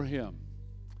adore him.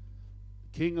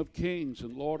 King of kings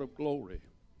and Lord of glory,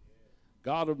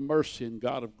 God of mercy and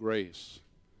God of grace,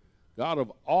 God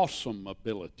of awesome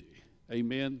ability.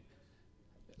 Amen.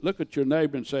 Look at your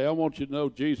neighbor and say, I want you to know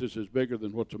Jesus is bigger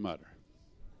than what's the matter.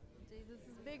 Jesus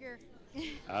is bigger.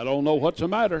 I don't know what's the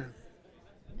matter.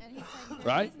 And he's taking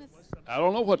Right? business. I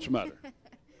don't know what's the matter.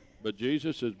 But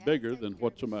Jesus is bigger than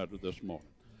what's the matter this morning.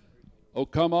 Oh,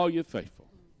 come all you faithful.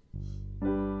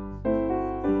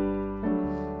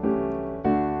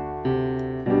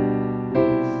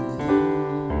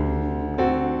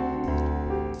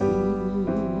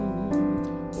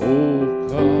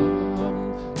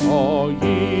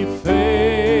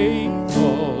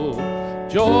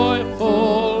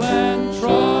 Joyful and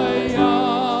triumphant,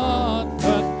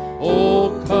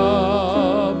 oh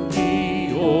come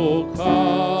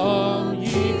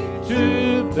ye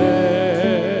to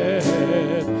Bethlehem.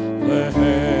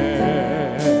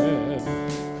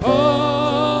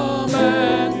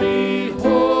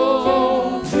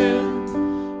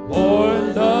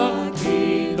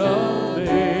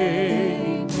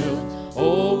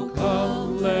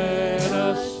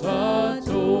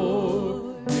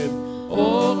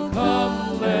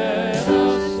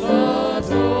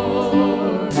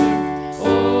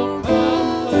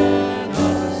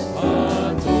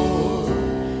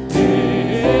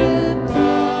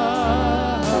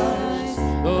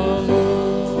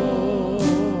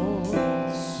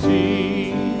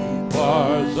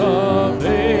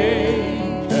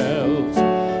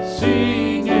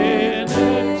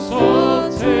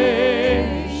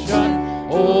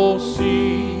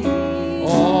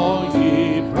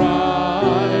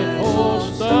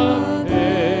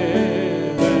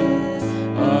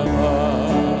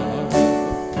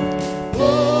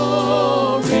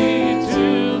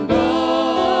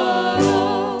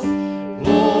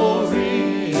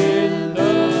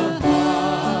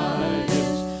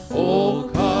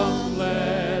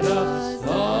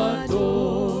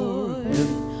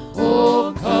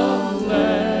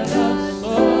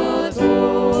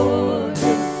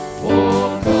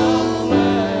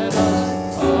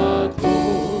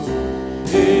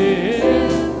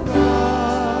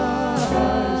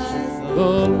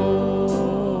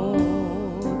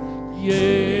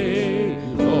 Yea,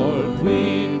 Lord,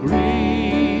 we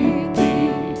greet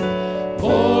thee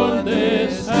for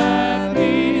this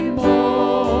happy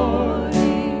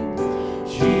morning.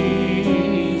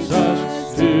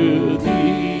 Jesus, to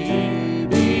thee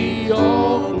be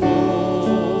all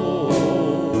glory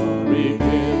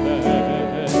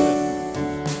given.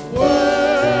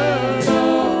 Word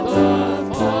of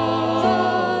the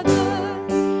Father,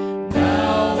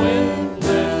 now in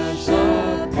flesh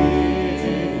appearing.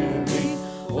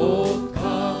 Oh,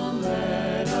 come,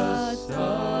 let us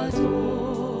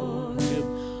adore him.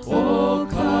 Oh,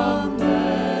 come,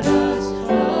 let us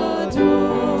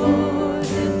adore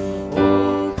him.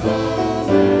 Oh, come,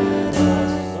 let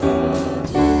us adore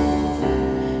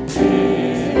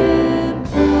him,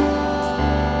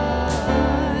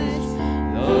 Christ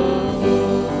the Lord.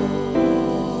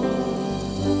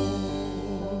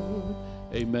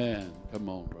 Amen. Come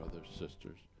on, brothers,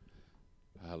 sisters.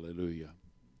 Hallelujah.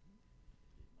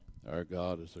 Our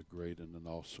God is a great and an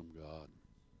awesome God,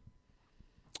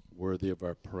 worthy of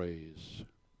our praise,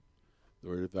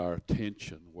 worthy of our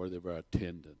attention, worthy of our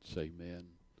attendance. Amen.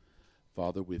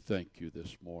 Father, we thank you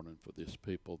this morning for this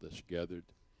people that's gathered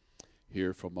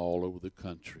here from all over the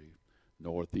country,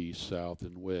 north, east, south,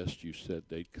 and west. You said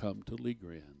they'd come to Lee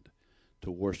Grand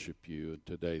to worship you, and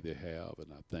today they have,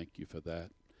 and I thank you for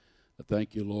that. I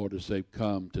thank you, Lord, as they've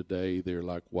come today, they're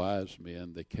like wise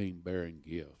men. They came bearing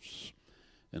gifts,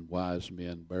 and wise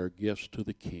men bear gifts to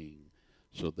the King.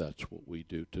 So that's what we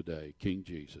do today. King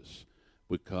Jesus,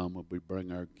 we come and we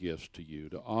bring our gifts to you,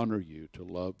 to honor you, to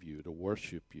love you, to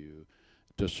worship you,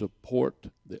 to support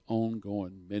the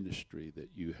ongoing ministry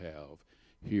that you have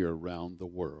here around the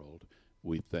world.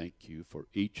 We thank you for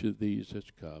each of these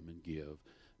that's come and give.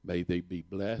 May they be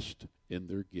blessed in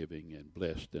their giving and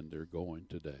blessed in their going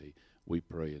today. We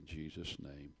pray in Jesus'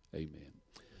 name. Amen.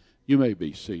 You may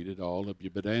be seated, all of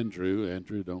you, but Andrew,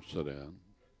 don't sit down.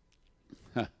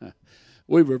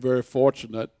 We were very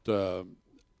fortunate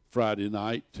Friday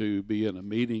night to be in a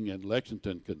meeting in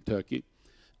Lexington, Kentucky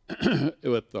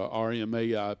with the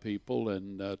RMAI people,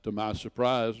 and to my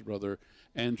surprise, Brother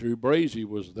Andrew Brazy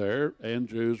was there.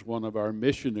 Andrew's one of our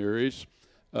missionaries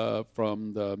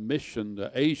from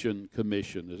the Asian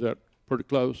Commission. Is that pretty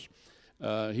close?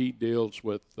 He deals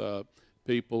with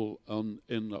people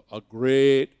in a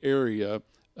great area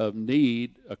of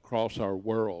need across our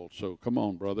world. So come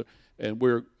on, brother. And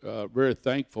we're very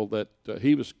thankful that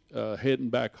he was heading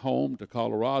back home to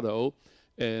Colorado,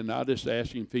 and I just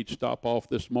asked him if he'd stop off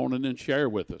this morning and share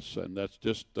with us. And that's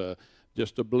just a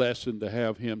blessing to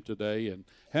have him today. And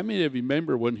how many of you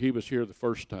remember when he was here the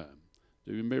first time?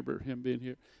 Do you remember him being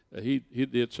here? He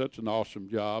did such an awesome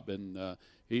job, and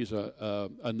he's a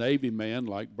Navy man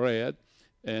like Brad,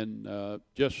 and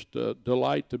just a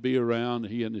delight to be around.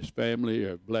 He and his family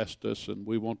have blessed us, and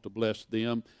we want to bless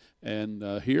them and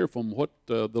hear from what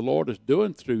the Lord is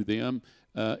doing through them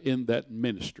in that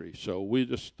ministry. So we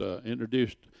just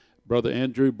introduced Brother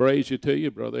Andrew Brazy to you.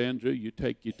 Brother Andrew, you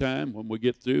take your time. When we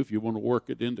get through, if you want to work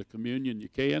it into communion, you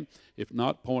can. If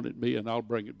not, point at me, and I'll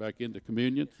bring it back into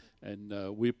communion. And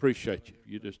we appreciate you.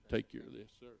 You just take care of this,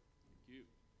 sir. Thank you.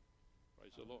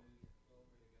 Praise the Lord.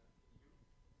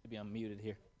 Maybe I'm muted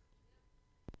here.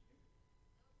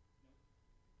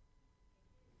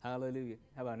 Hallelujah.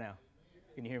 How about now?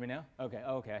 Can you hear me now? Okay,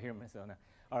 I hear myself now.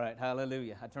 All right,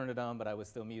 hallelujah. I turned it on, but I was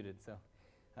still muted, so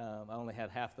I only had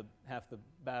half the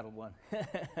battle won.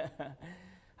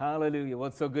 Hallelujah. Well,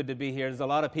 it's so good to be here. There's a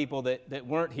lot of people that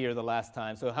weren't here the last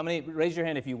time. So how many, raise your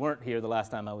hand if you weren't here the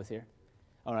last time I was here.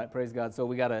 All right, praise God. So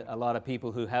we got a lot of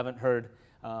people who haven't heard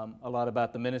a lot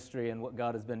about the ministry and what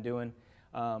God has been doing.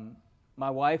 My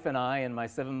wife and I and my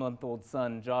 7-month-old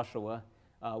son, Joshua,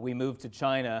 we moved to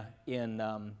China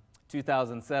in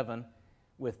 2007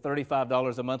 with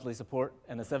 $35 a monthly support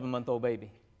and a 7-month-old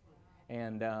baby.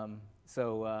 And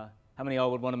so how many of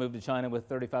y'all would want to move to China with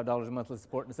 $35 a monthly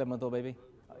support and a 7-month-old baby?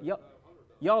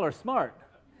 Y'all are smart.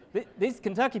 These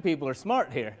Kentucky people are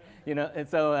smart here, you know. And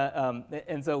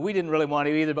so we didn't really want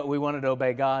to either, but we wanted to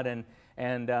obey God.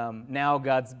 And now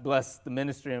God's blessed the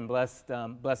ministry and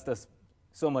blessed us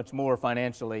so much more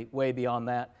financially, way beyond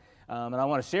that. And I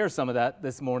want to share some of that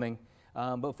this morning.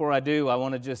 But before I do, I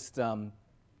want to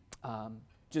I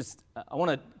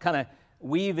want to kind of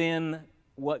weave in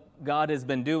what God has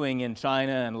been doing in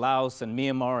China and Laos and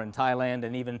Myanmar and Thailand,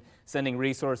 and even sending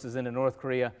resources into North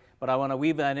Korea. But I want to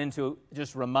weave that into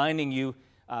just reminding you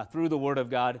through the Word of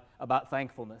God about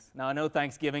thankfulness. Now, I know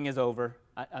Thanksgiving is over.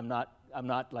 I'm not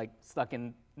like stuck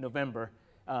in November.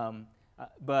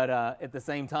 But at the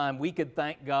same time, we could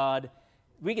thank God.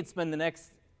 We could spend the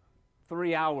next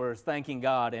 3 hours thanking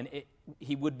God, and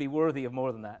He would be worthy of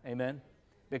more than that. Amen?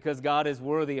 because God is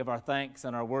worthy of our thanks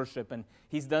and our worship, and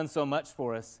He's done so much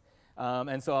for us.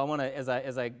 And so I want to,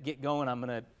 as I get going, I'm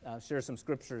going to share some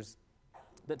scriptures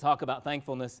that talk about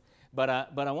thankfulness. But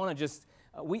I want to just,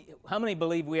 how many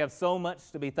believe we have so much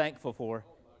to be thankful for?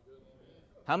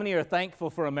 How many are thankful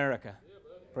for America?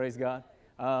 Praise God.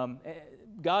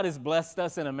 God has blessed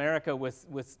us in America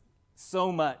with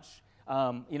so much.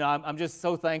 I'm just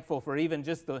so thankful for even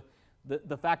just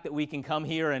the fact that we can come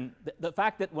here, and the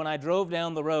fact that when I drove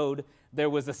down the road, there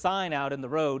was a sign out in the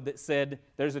road that said,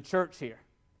 there's a church here.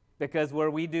 Because where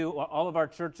we do, all of our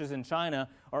churches in China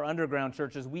are underground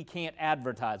churches, we can't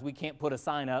advertise. We can't put a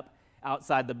sign up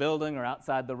outside the building or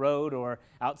outside the road or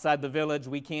outside the village.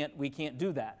 We can't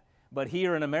do that. But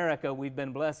here in America, we've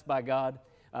been blessed by God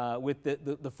with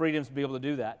the freedoms to be able to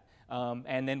do that.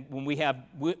 And then when we have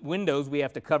windows, we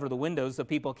have to cover the windows so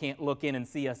people can't look in and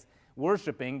see us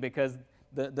worshiping, because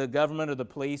the government or the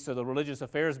police or the Religious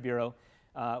Affairs Bureau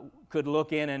could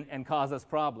look in and cause us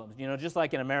problems. You know, just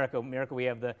like in America we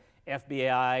have the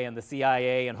FBI and the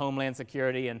CIA and Homeland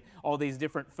Security and all these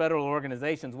different federal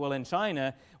organizations. Well, in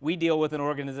China, we deal with an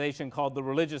organization called the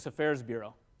Religious Affairs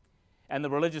Bureau. And the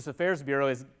Religious Affairs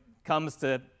Bureau comes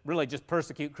to really just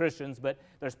persecute Christians, but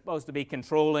they're supposed to be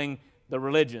controlling the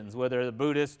religions, whether they're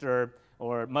Buddhist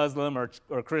or Muslim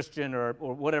or Christian or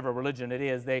whatever religion it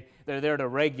is. They're there to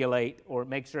regulate or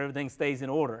make sure everything stays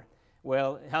in order.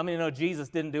 Well, how many know Jesus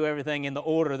didn't do everything in the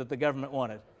order that the government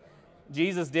wanted?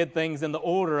 Jesus did things in the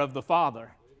order of the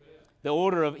Father. The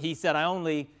order of, He said, I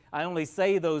only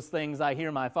say those things I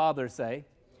hear my Father say,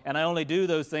 and I only do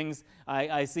those things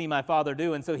I see my Father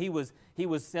do. And so he was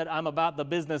said, I'm about the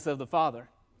business of the Father.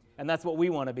 And that's what we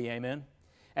want to be, amen?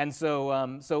 And so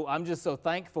I'm just so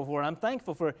thankful for it. I'm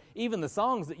thankful for even the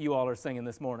songs that you all are singing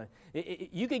this morning.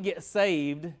 You could get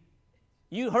saved.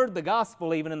 You heard the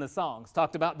gospel even in the songs.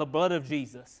 Talked about the blood of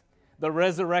Jesus, the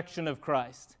resurrection of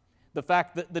Christ, the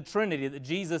fact that the Trinity, that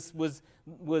Jesus was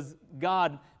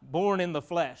God born in the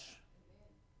flesh,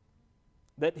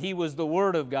 that He was the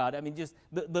Word of God. I mean, just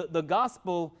the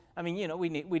gospel, I mean, you know,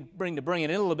 we bring it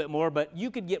in a little bit more, but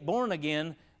you could get born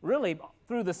again really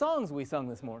through the songs we sung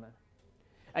this morning.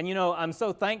 And, you know, I'm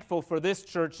so thankful for this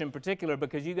church in particular,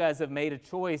 because you guys have made a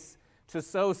choice to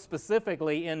sow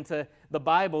specifically into the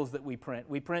Bibles that we print.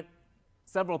 We print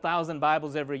several thousand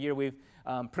Bibles every year. We've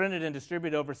printed and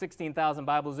distributed over 16,000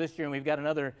 Bibles this year, and we've got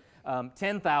another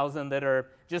 10,000 that are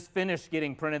just finished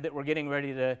getting printed that we're getting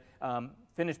ready to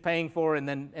finish paying for and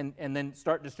then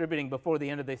start distributing before the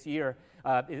end of this year.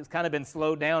 It's kind of been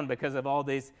slowed down because of all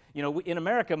these. You know, in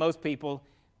America, most people,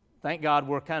 thank God,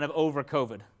 we're kind of over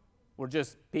COVID. We're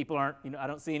just, people aren't, you know, I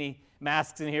don't see any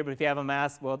masks in here, but if you have a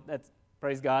mask, well, that's,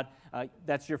 praise God,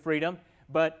 that's your freedom.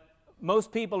 But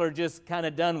most people are just kind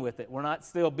of done with it. We're not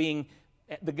still being,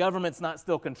 the government's not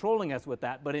still controlling us with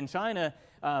that. But in China,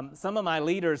 some of my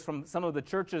leaders from some of the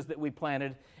churches that we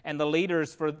planted and the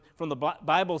leaders from the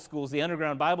Bible schools, the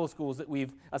underground Bible schools that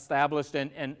we've established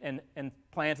and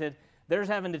planted, they're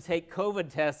having to take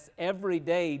COVID tests every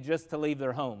day just to leave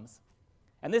their homes.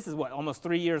 And this is what, almost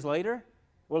 3 years later?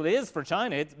 Well, it is for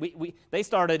China. They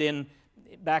started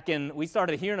we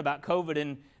started hearing about COVID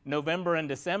in November and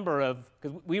December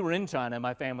because we were in China,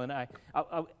 my family and I.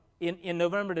 In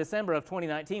November, December of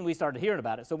 2019, we started hearing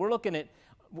about it. So we're looking at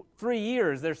 3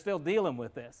 years, they're still dealing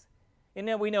with this. And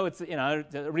then we know it's, you know,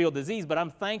 it's a real disease, but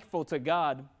I'm thankful to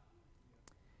God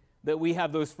that we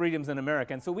have those freedoms in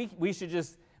America. And so we should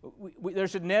just, there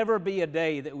should never be a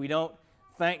day that we don't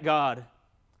thank God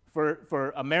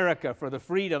for America, for the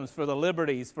freedoms, for the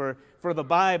liberties, for the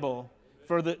Bible,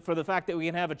 for the fact that we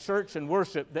can have a church and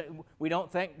worship, that we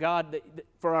don't thank God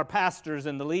for our pastors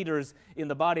and the leaders in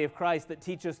the body of Christ that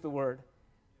teach us the Word.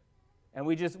 And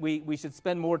we should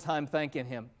spend more time thanking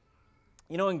Him.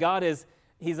 You know, and God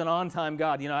He's an on-time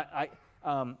God. You know,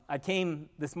 I came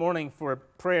this morning for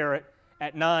prayer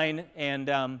at 9,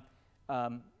 and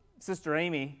Sister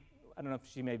Amy, I don't know if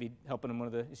she may be helping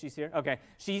in is she here? Okay.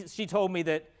 She told me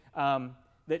that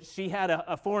she had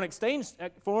a foreign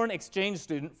exchange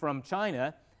student from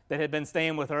China that had been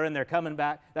staying with her, and they're coming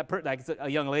back. It's a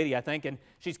young lady, I think, and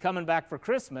she's coming back for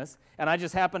Christmas. And I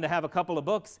just happened to have a couple of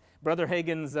books, Brother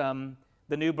Hagin's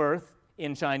The New Birth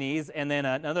in Chinese, and then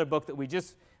another book that we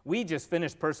just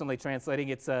finished personally translating.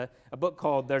 It's a book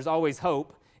called There's Always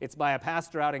Hope. It's by a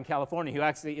pastor out in California who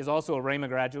actually is also a Rhema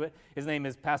graduate. His name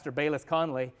is Pastor Bayless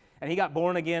Conley, and he got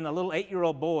born again, a little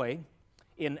 8-year-old boy,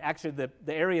 in actually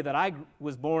the area that I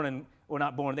was born in, or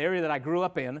not born, the area that I grew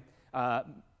up in,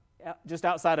 just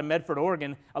outside of Medford,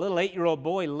 Oregon. A little 8-year-old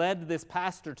boy led this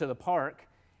pastor to the park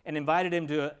and invited him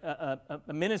to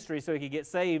a ministry so he could get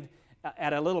saved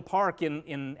at a little park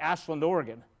in Ashland,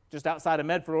 Oregon. just outside of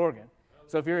Medford, Oregon.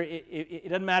 So if you're, it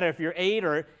doesn't matter if you're 8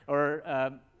 or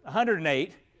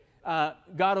 108,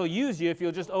 God will use you if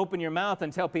you'll just open your mouth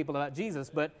and tell people about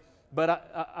Jesus. But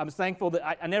I'm thankful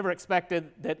that I never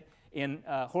expected that in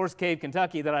Horse Cave,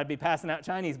 Kentucky, that I'd be passing out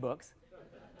Chinese books.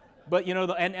 But you know,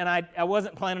 I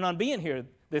wasn't planning on being here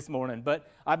this morning. But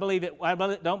I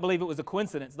don't believe it was a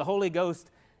coincidence. The Holy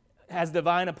Ghost has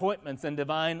divine appointments and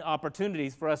divine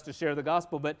opportunities for us to share the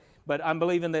gospel. But I'm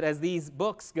believing that as these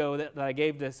books go that I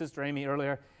gave to Sister Amy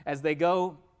earlier, as they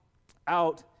go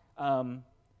out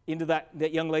into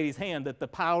that young lady's hand, that the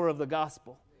power of the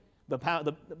gospel,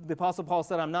 the Apostle Paul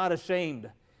said, I'm not ashamed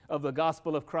of the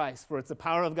gospel of Christ, for it's the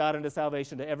power of God unto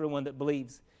salvation to everyone that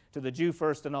believes, to the Jew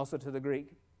first and also to the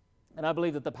Greek. And I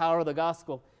believe that the power of the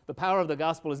gospel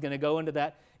is going to go into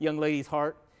that young lady's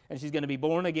heart, and she's going to be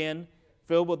born again,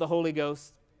 filled with the Holy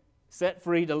Ghost, set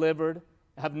free, delivered,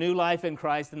 have new life in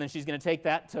Christ, and then she's going to take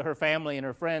that to her family and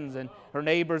her friends and her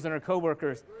neighbors and her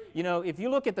coworkers. You know, if you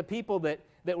look at the people that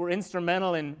were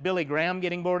instrumental in Billy Graham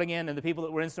getting born again and the people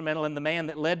that were instrumental in the man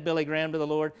that led Billy Graham to the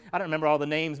Lord, I don't remember all the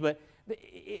names, but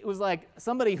it was like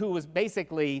somebody who was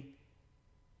basically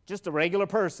just a regular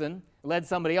person, led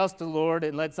somebody else to the Lord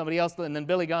and led somebody else, and then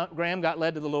Billy Graham got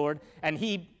led to the Lord, and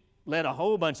he led a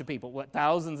whole bunch of people,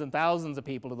 thousands and thousands of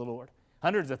people to the Lord.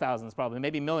 Hundreds of thousands probably,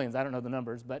 maybe millions, I don't know the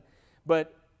numbers, but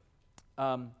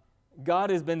God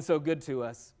has been so good to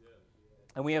us,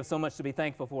 and we have so much to be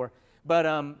thankful for. But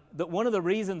one of the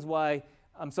reasons why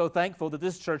I'm so thankful that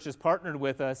this church has partnered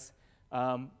with us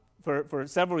for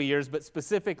several years, but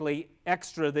specifically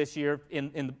extra this year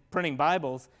in printing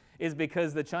Bibles, is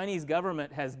because the Chinese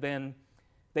government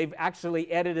they've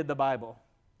actually edited the Bible.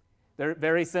 They're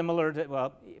very similar to,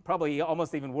 well, probably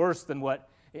almost even worse than what,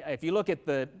 if you look at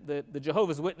the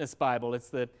Jehovah's Witness Bible, it's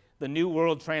the New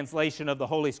World Translation of the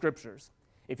Holy Scriptures.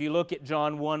 If you look at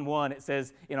John 1:1, it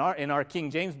says, in our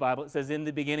King James Bible, it says, in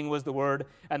the beginning was the Word,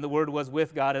 and the Word was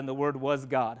with God, and the Word was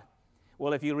God.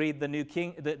 Well, if you read the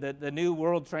New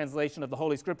World Translation of the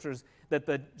Holy Scriptures that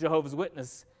the Jehovah's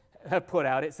Witness have put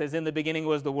out, it says, in the beginning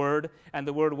was the Word, and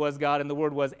the Word was God, and the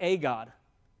Word was a God,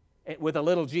 with a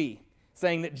little g,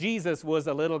 saying that Jesus was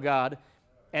a little God,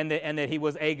 and that he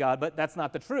was a God, but that's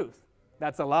not the truth.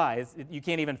 That's a lie. You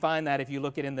can't even find that if you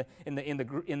look at in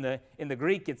the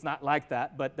Greek. It's not like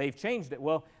that, but they've changed it.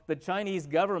 Well, the Chinese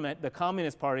government, the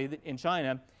Communist Party in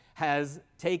China, has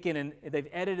taken and they've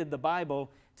edited the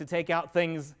Bible to take out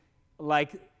things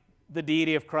like the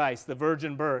deity of Christ, the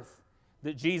virgin birth,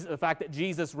 the fact that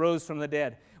Jesus rose from the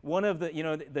dead. One of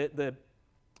the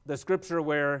scripture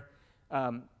where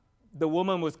the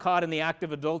woman was caught in the act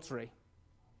of adultery,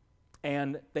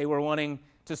 and they were wanting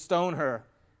to stone her.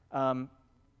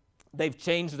 They've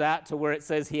changed that to where it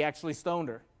says he actually stoned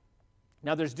her.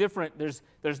 Now there's different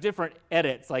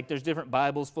edits, like there's different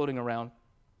Bibles floating around,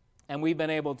 and we've been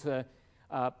able to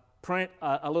print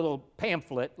a little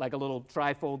pamphlet, like a little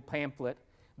trifold pamphlet,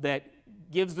 that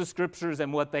gives the scriptures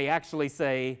and what they actually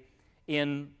say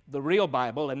in the real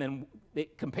Bible, and then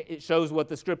it shows what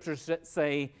the scriptures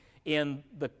say in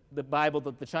the Bible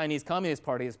that the Chinese Communist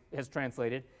Party has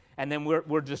translated. And then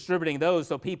we're distributing those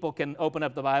so people can open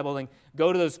up the Bible and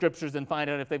go to those scriptures and find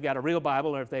out if they've got a real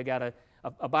Bible or if they've got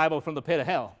a Bible from the pit of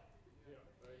hell.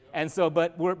 And so,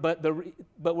 but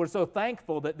we're so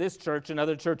thankful that this church and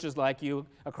other churches like you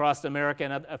across America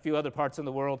and a few other parts in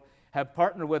the world have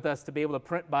partnered with us to be able to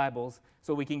print Bibles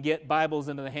so we can get Bibles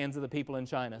into the hands of the people in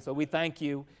China. So we thank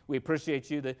you. We appreciate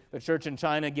you. The church in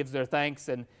China gives their thanks,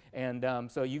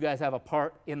 and so you guys have a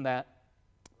part in that.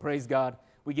 Praise God.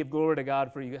 We give glory to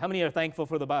God for you. How many are thankful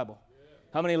for the Bible? Yeah.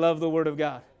 How many love the Word of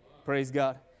God? Wow. Praise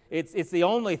God. It's the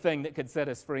only thing that could set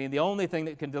us free and the only thing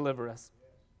that can deliver us.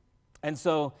 And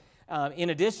so, in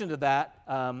addition to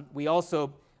that, we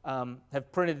also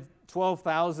have printed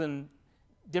 12,000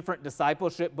 different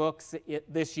discipleship books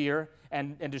this year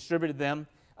and distributed them.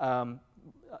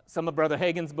 Some of Brother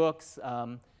Hagin's books,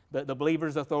 the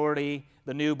Believer's Authority,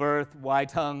 The New Birth, Why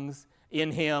Tongues,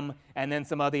 In Him, and then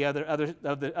some of the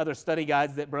other study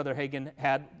guides that Brother Hagin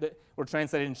had that were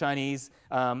translated in Chinese.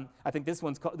 I think this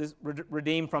one's called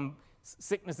Redeemed from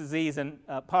Sickness, Disease, and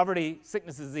Poverty,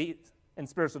 Sickness, Disease, and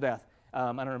Spiritual Death. I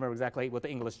don't remember exactly what the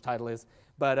English title is,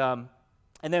 but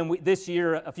and then this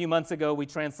year, a few months ago, we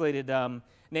translated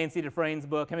Nancy Dufresne's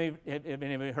book. Have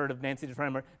anybody heard of Nancy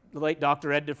Dufresne? The late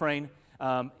Dr. Ed Dufresne,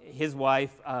 his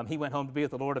wife. He went home to be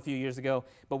with the Lord a few years ago,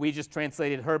 but we just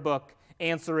translated her book,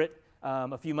 Answer It,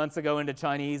 a few months ago into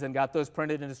Chinese and got those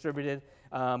printed and distributed.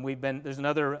 There's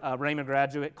another Raymond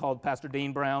graduate called Pastor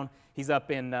Dean Brown. He's up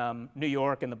in New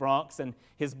York in the Bronx, and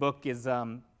his book is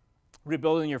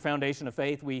Rebuilding Your Foundation of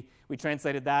Faith. We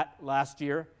translated that last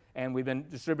year, and we've been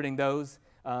distributing those.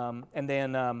 And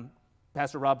then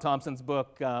Pastor Rob Thompson's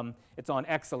book, it's on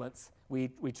excellence.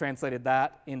 We translated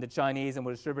that into Chinese, and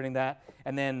we're distributing that.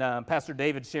 And then Pastor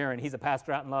David Sharon, he's a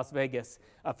pastor out in Las Vegas.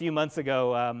 A few months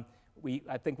ago,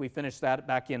 I think we finished that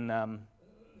back in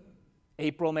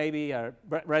April, maybe, or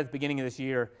right at the beginning of this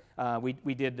year.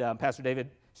 We did Pastor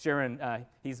David Sharon.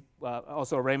 He's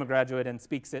also a Rhema graduate and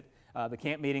speaks at the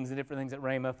camp meetings and different things at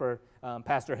Rhema for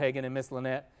Pastor Hagan and Miss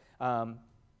Lynette.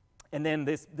 And then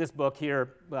this book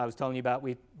here, I was telling you about,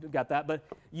 we got that. But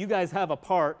you guys have a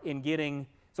part in getting,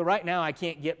 so right now I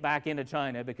can't get back into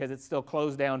China because it's still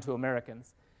closed down to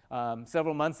Americans.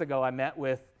 Several months ago I met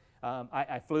with,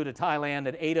 I flew to Thailand,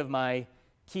 and 8 of my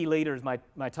key leaders,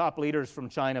 my top leaders from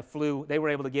China flew. They were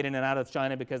able to get in and out of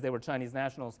China because they were Chinese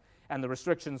nationals, and the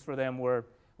restrictions for them were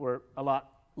a lot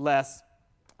less.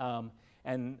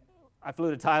 And I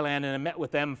flew to Thailand, and I met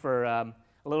with them for a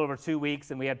little over 2 weeks,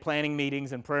 and we had planning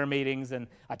meetings and prayer meetings, and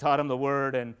I taught them the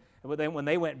Word. And when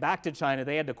they went back to China,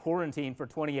 they had to quarantine for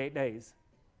 28 days.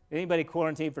 Anybody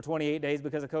quarantined for 28 days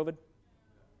because of COVID?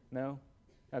 No?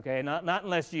 Okay, not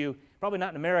unless you, probably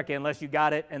not in America, unless you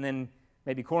got it and then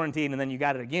maybe quarantine and then you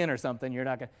got it again or something. You're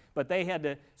not going to, but they had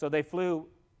to, so they flew.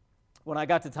 When I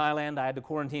got to Thailand, I had to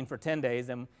quarantine for 10 days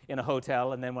in a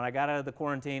hotel, and then when I got out of the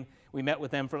quarantine, we met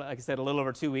with them for, like I said, a little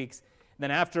over 2 weeks. Then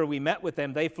after we met with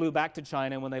them, they flew back to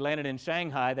China. When they landed in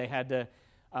Shanghai, they had to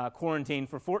quarantine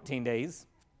for 14 days.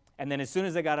 And then as soon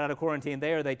as they got out of quarantine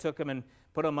there, they took them and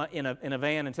put them in a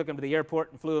van and took them to the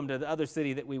airport and flew them to the other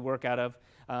city that we work out of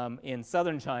in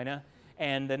southern China.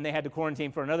 And then they had to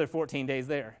quarantine for another 14 days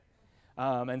there.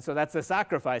 And so that's a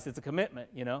sacrifice. It's a commitment,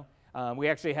 you know. We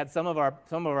actually had some of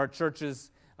our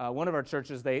churches, one of our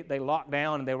churches, they locked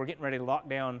down, and they were getting ready to lock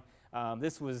down.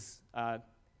 This was, I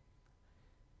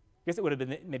guess it would have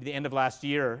been maybe the end of last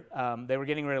year. They were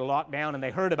getting ready to lock down, and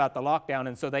they heard about the lockdown,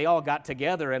 and so they all got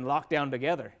together and locked down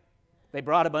together. They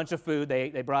brought a bunch of food.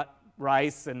 They brought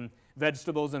rice and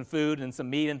vegetables and food and some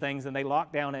meat and things, and they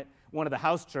locked down at one of the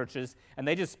house churches, and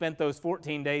they just spent those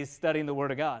 14 days studying the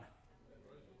Word of God.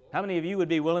 How many of you would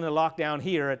be willing to lock down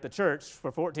here at the church for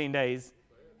 14 days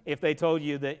if they told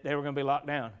you that they were going to be locked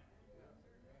down?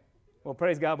 Well,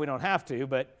 praise God, we don't have to,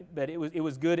 but it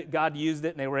was good. God used it,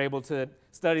 and they were able to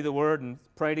study the Word and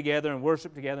pray together and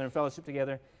worship together and fellowship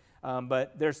together.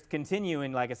 But there's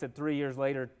continuing, like I said, 3 years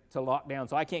later to lock down.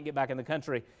 So I can't get back in the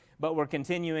country, but we're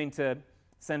continuing to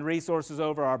send resources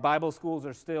over. Our Bible schools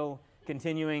are still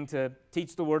continuing to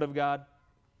teach the Word of God.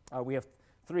 We have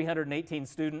 318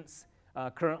 students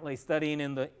currently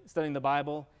studying the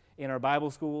Bible in our Bible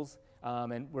schools,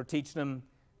 and we're teaching them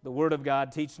the Word of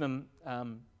God, teaching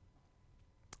them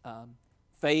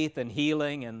faith and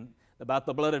healing and about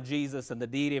the blood of Jesus and the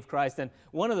deity of Christ. And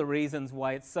one of the reasons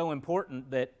why it's so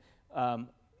important that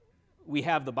we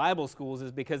have the Bible schools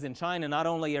is because in China, not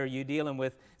only are you dealing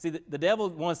with, see, the devil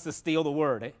wants to steal the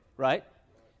Word, right?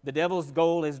 The devil's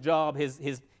goal, his job,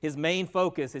 his main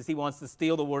focus is he wants to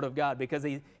steal the Word of God, because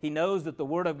he knows that the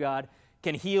Word of God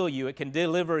can heal you, it can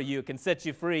deliver you, it can set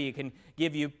you free, it can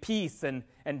give you peace and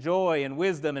joy and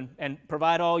wisdom and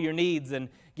provide all your needs and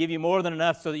give you more than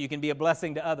enough so that you can be a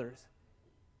blessing to others.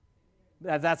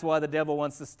 That's why the devil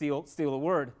wants to steal the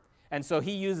Word. And so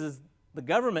he uses the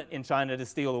government in China to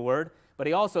steal the Word, but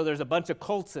there's a bunch of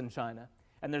cults in China.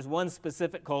 And there's one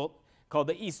specific cult called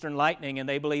the Eastern Lightning, and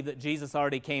they believe that Jesus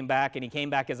already came back, and he came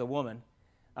back as a woman.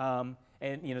 And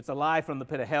it's a lie from the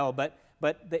pit of hell. But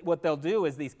what they'll do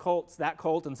is these cults, that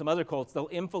cult and some other cults, they'll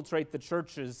infiltrate the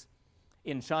churches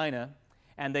in China,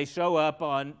 and they show up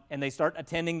and they start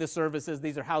attending the services.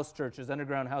 These are house churches,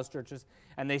 underground house churches.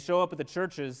 And they show up at the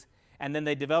churches, and then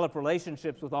they develop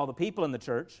relationships with all the people in the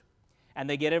church, and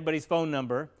they get everybody's phone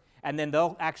number, and then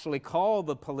they'll actually call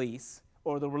the police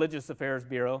or the Religious Affairs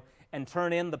Bureau and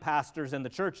turn in the pastors in the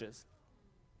churches.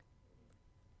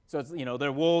 So it's,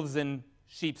 they're wolves in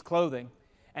sheep's clothing.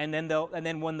 And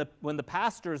then when the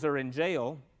pastors are in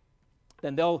jail,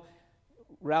 then they'll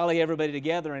rally everybody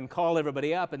together and call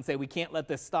everybody up and say, we can't let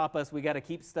this stop us. We got to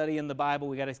keep studying the Bible.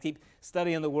 We got to keep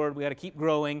studying the Word. We got to keep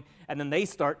growing. And then they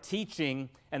start teaching,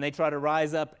 and they try to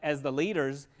rise up as the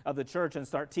leaders of the church and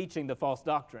start teaching the false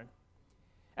doctrine.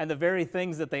 And the very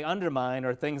things that they undermine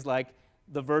are things like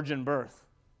the virgin birth,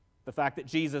 the fact that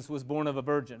Jesus was born of a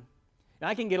virgin. Now,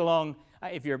 I can get along,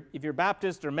 if you're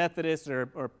Baptist or Methodist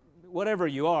or whatever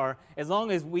you are, as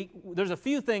long as there's a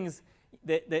few things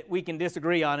that we can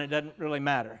disagree on, it doesn't really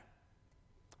matter.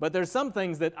 But there's some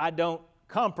things that I don't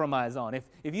compromise on.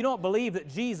 If you don't believe that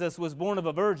Jesus was born of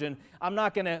a virgin, I'm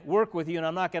not going to work with you, and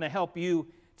I'm not going to help you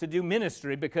to do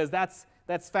ministry, because that's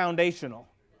foundational.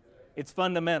 It's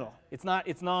fundamental. It's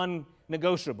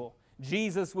non-negotiable.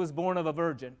 Jesus was born of a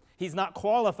virgin. He's not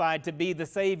qualified to be the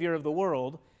Savior of the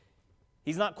world.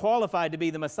 He's not qualified to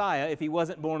be the Messiah if he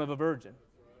wasn't born of a virgin.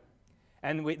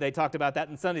 And they talked about that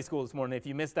in Sunday school this morning. If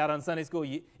you missed out on Sunday school,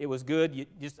 it was good.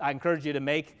 I encourage you to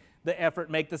make the effort,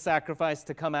 make the sacrifice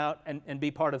to come out and be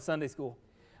part of Sunday school.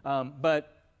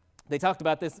 But they talked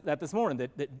about this morning.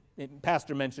 That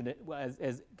Pastor mentioned it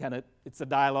as kind of, it's a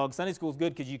dialogue. Sunday school is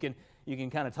good because you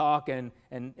can kind of talk and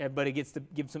everybody gets to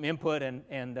give some input.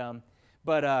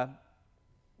 But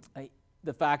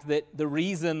the fact that the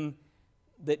reason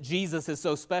that Jesus is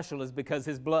so special is because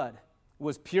his blood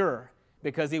was pure,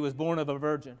 because he was born of a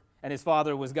virgin and his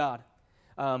father was God.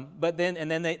 But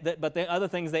the other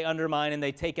things they undermine and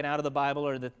they take it out of the Bible,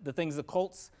 or the things the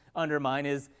cults undermine,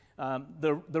 is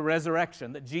the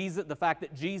resurrection. The fact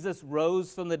that Jesus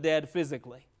rose from the dead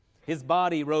physically, his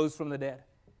body rose from the dead.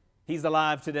 He's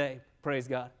alive today. Praise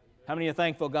God. How many are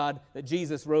thankful, God, that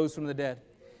Jesus rose from the dead?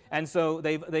 And so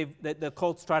the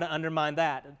cults try to undermine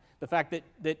that. The fact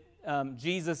that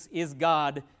Jesus is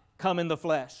God come in the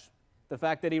flesh. The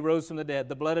fact that he rose from the dead,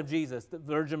 the blood of Jesus, the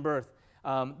virgin birth,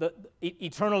 the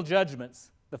eternal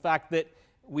judgments, the fact that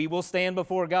we will stand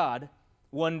before God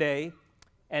one day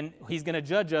and he's going to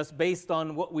judge us based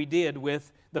on what we did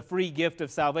with the free gift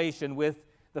of salvation, with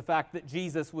the fact that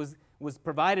Jesus was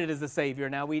provided as a Savior.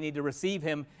 Now we need to receive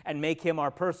him and make him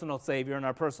our personal Savior and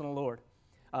our personal Lord.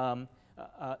 The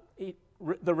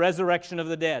resurrection of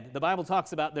the dead. The Bible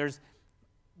talks about there's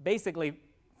basically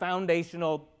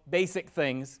foundational, basic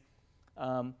things,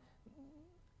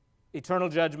 eternal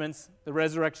judgments, the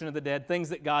resurrection of the dead, things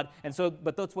that God,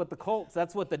 but that's what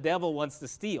that's what the devil wants to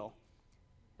steal.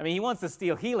 I mean, he wants to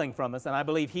steal healing from us, and I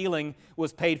believe healing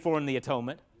was paid for in the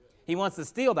atonement. He wants to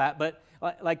steal that, but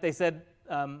like they said,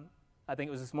 I think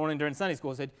it was this morning during Sunday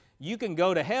school, said, you can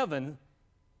go to heaven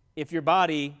if your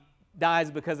body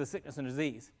dies because of sickness and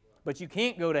disease, but you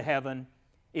can't go to heaven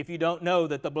if you don't know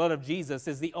that the blood of Jesus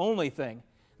is the only thing,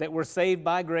 that we're saved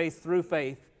by grace through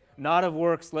faith, not of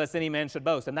works, lest any man should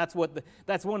boast. And that's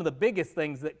one of the biggest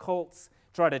things that cults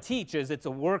try to teach, is it's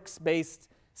a works-based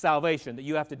salvation, that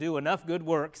you have to do enough good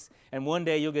works, and one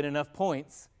day you'll get enough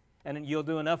points, and you'll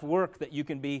do enough work that you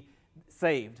can be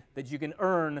saved, that you can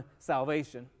earn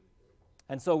salvation.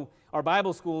 And so our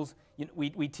Bible schools,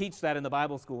 we teach that in the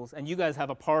Bible schools, and you guys have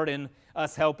a part in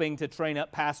us helping to train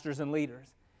up pastors and leaders.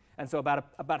 And so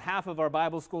about half of our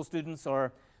Bible school students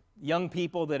are young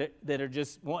people that are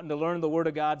just wanting to learn the Word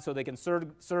of God so they can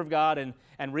serve God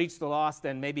and reach the lost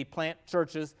and maybe plant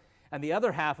churches. And the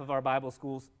other half of our Bible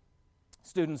schools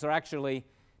students are actually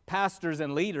pastors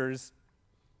and leaders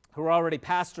who are already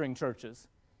pastoring churches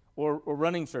or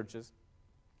running churches.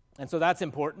 And so that's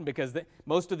important because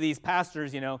most of these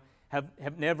pastors,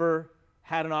 have never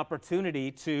had an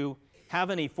opportunity to have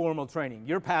any formal training.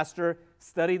 Your pastor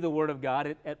studied the Word of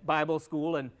God at Bible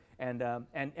school and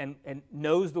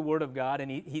knows the Word of God,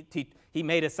 and he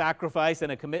made a sacrifice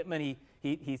and a commitment.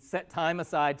 He set time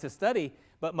aside to study,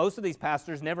 but most of these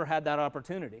pastors never had that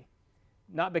opportunity.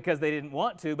 Not because they didn't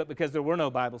want to, but because there were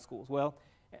no Bible schools. Well,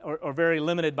 or very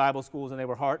limited Bible schools, and they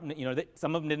were hard.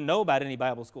 Some of them didn't know about any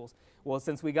Bible schools. Well,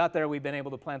 since we got there, we've been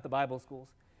able to plant the Bible schools,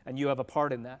 and you have a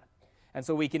part in that. And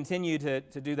so we continue to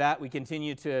do that. We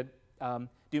continue to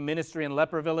do ministry in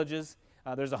leper villages.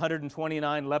 There's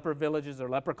 129 leper villages or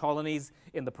leper colonies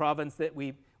in the province that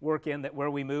we work in,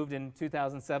 where we moved in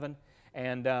 2007.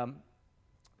 And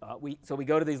so we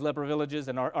go to these leper villages,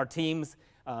 and our teams,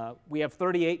 we have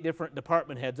 38 different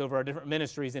department heads over our different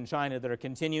ministries in China that are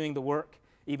continuing the work,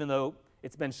 even though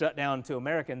it's been shut down to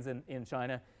Americans in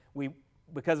China.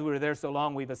 Because we were there so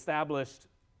long, we've established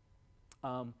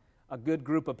a good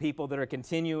group of people that are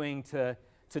continuing to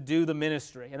do the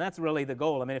ministry. And that's really the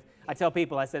goal. I mean, I tell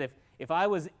people, I said, if I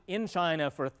was in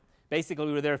China basically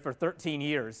we were there for 13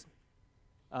 years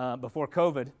before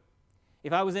COVID.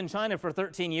 If I was in China for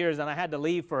 13 years and I had to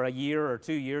leave for a year or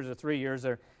 2 years or 3 years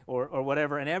or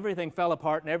whatever, and everything fell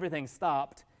apart and everything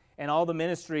stopped and all the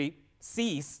ministry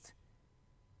ceased,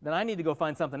 then I need to go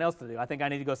find something else to do. I think I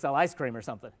need to go sell ice cream or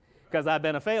something because I've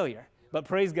been a failure. But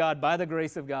praise God, by the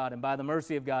grace of God and by the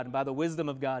mercy of God and by the wisdom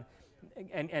of God,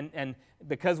 and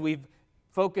because we've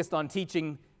focused on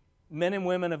teaching men and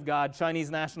women of God, Chinese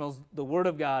nationals, the Word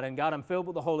of God, and got them filled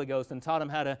with the Holy Ghost and taught them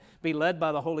how to be led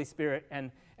by the Holy Spirit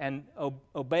and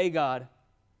obey God,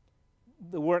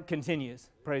 the work continues,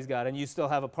 praise God, and you still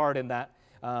have a part in that.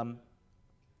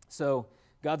 So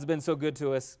God's been so good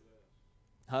to us.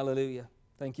 Hallelujah.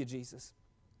 Thank you, Jesus.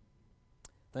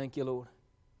 Thank you, Lord.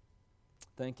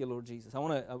 Thank you, Lord Jesus. I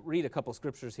want to read a couple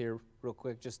scriptures here real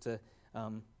quick just to...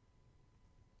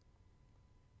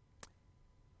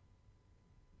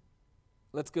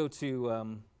 let's go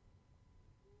to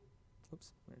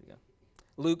Oops, where did it go?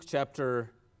 Luke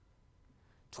chapter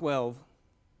 12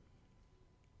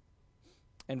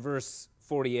 and verse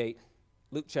 48.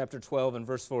 Luke chapter 12 and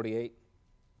verse 48.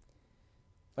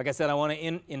 Like I said, I want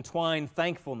to entwine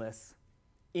thankfulness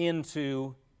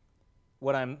into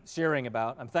what I'm sharing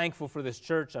about. I'm thankful for this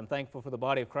church. I'm thankful for the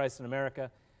body of Christ in America.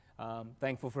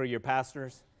 Thankful for your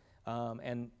pastors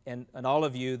and all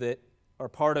of you that are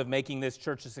part of making this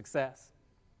church a success.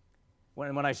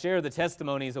 When I share the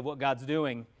testimonies of what God's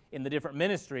doing in the different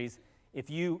ministries, if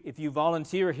you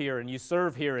volunteer here and you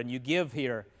serve here and you give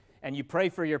here and you pray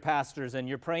for your pastors and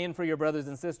you're praying for your brothers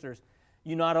and sisters,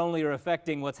 you not only are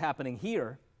affecting what's happening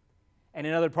here and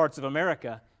in other parts of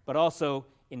America, but also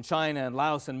in China and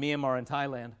Laos and Myanmar and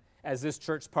Thailand as this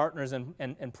church partners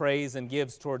and prays and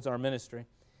gives towards our ministry.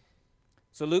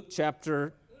 So Luke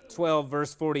chapter 12,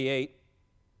 verse 48.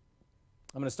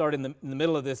 I'm going to start in the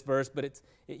middle of this verse, but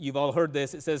you've all heard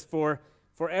this. It says, For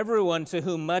everyone to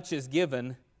whom much is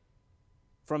given,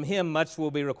 from him much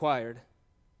will be required.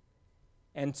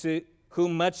 And to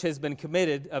whom much has been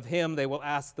committed, of him they will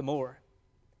ask the more.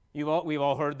 We've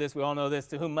all heard this. We all know this.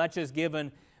 To whom much is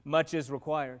given, much is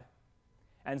required.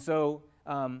 And so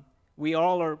we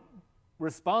all are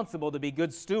responsible to be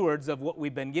good stewards of what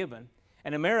we've been given.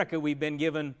 In America, we've been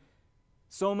given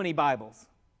so many Bibles.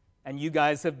 And you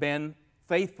guys have been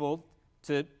faithful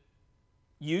to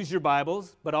use your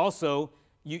Bibles, but also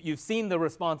you've seen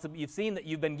you've seen that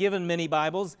you've been given many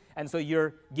Bibles, and so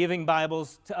you're giving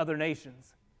Bibles to other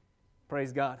nations.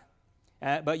 Praise God.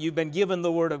 But you've been given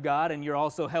the Word of God, and you're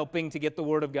also helping to get the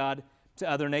Word of God to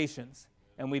other nations.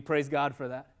 And we praise God for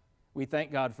that. We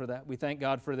thank God for that. We thank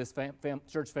God for this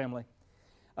church family.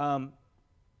 But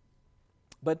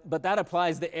that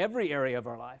applies to every area of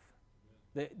our life.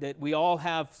 That we all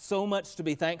have so much to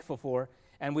be thankful for,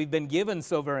 and we've been given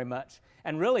so very much.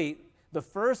 And really,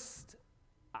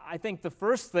 I think the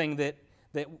first thing that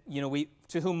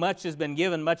to whom much has been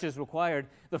given, much is required.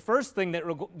 The first thing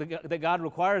that God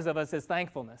requires of us is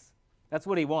thankfulness. That's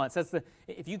what He wants.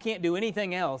 If you can't do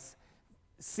anything else,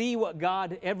 see what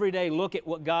God every day. Look at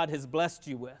what God has blessed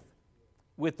you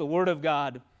with the Word of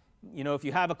God. If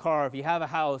you have a car, if you have a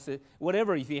house,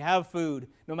 whatever, if you have food,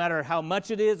 no matter how much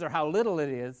it is or how little it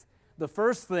is, the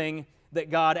first thing that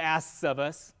God asks of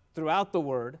us throughout the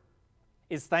Word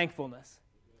is thankfulness.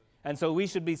 And so we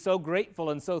should be so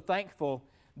grateful and so thankful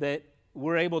that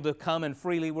we're able to come and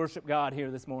freely worship God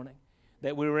here this morning,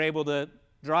 that we were able to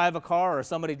drive a car, or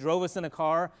somebody drove us in a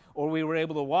car, or we were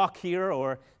able to walk here,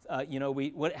 or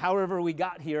however we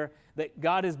got here, that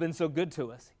God has been so good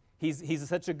to us. He's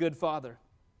such a good Father.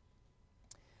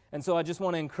 And so I just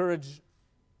want to encourage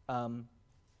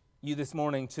you this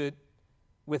morning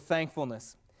with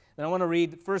thankfulness. And I want to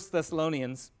read 1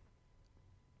 Thessalonians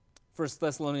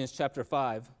chapter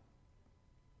 5,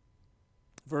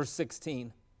 verse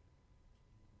 16.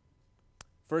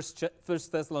 1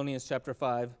 Thessalonians chapter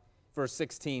 5, verse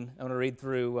 16. I want to read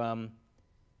through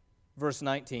verse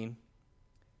 19. It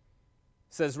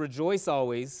says, Rejoice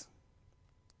always,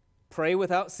 pray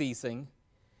without ceasing,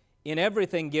 in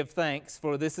everything give thanks,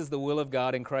 for this is the will of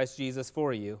God in Christ Jesus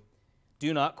for you.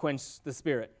 Do not quench the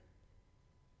Spirit.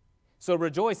 So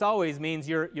rejoice always means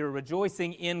you're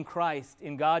rejoicing in Christ,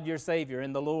 in God your Savior,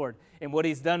 in the Lord, in what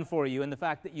He's done for you, in the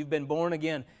fact that you've been born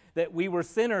again, that we were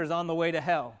sinners on the way to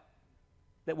hell,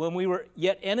 that when we were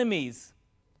yet enemies,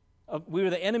 we were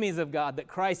the enemies of God, that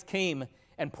Christ came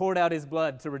and poured out His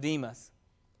blood to redeem us.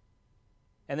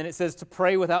 And then it says to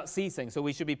pray without ceasing. So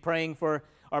we should be praying for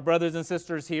our brothers and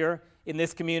sisters here in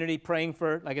this community, praying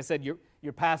for, like I said,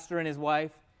 your pastor and his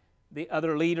wife, the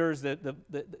other leaders,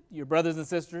 your brothers and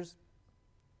sisters.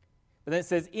 But then it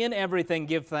says, in everything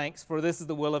give thanks, for this is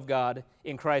the will of God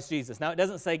in Christ Jesus. Now, it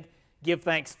doesn't say give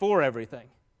thanks for everything.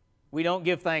 We don't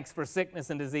give thanks for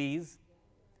sickness and disease.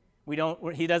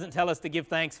 He doesn't tell us to give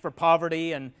thanks for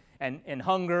poverty and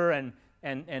hunger and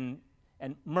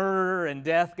murder and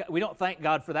death. We don't thank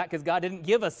God for that, because God didn't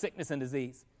give us sickness and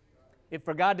disease. If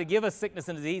for God to give us sickness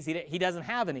and disease, He doesn't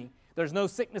have any. There's no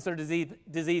sickness or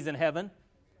disease in heaven.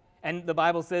 And the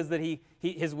Bible says that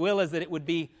His will is that it would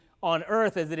be on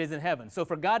earth as it is in heaven. So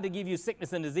for God to give you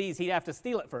sickness and disease, He'd have to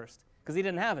steal it first, because He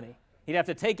didn't have any. He'd have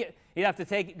to take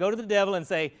it, go to the devil and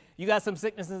say, you got some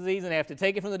sickness and disease, and they have to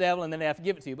take it from the devil, and then they have to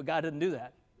give it to you. But God didn't do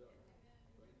that.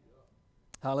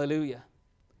 Hallelujah.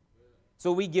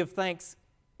 So we give thanks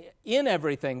in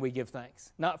everything. We give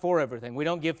thanks, not for everything. We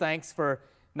don't give thanks for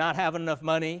not having enough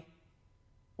money,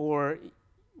 or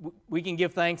we can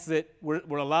give thanks that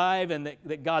we're alive and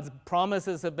that God's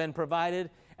promises have been provided,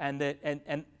 and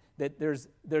that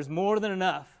there's more than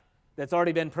enough that's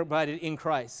already been provided in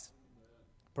Christ.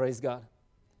 Praise God.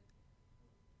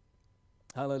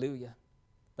 Hallelujah.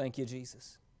 Thank you,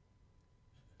 Jesus.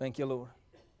 Thank you, Lord.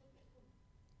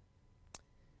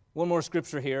 One more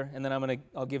scripture here, and then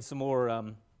I'll give some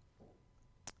more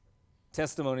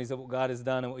testimonies of what God has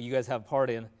done and what you guys have part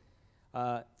in.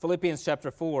 Philippians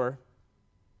chapter 4,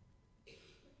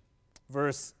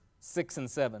 verse 6 and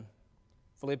 7.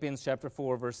 Philippians chapter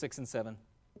 4, verse 6 and 7.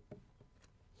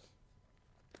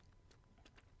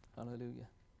 Hallelujah.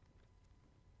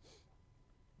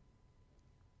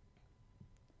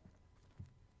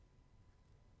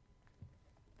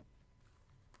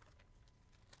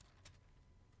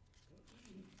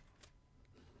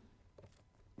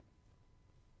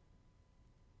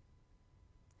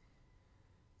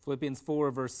 Philippians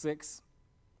 4, verse 6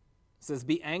 says,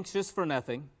 "Be anxious for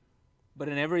nothing, but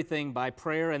in everything by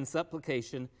prayer and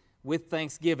supplication with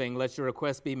thanksgiving let your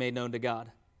requests be made known to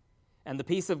God. And the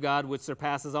peace of God, which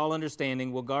surpasses all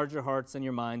understanding, will guard your hearts and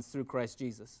your minds through Christ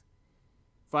Jesus.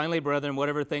 Finally, brethren,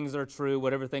 whatever things are true,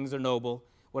 whatever things are noble,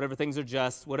 whatever things are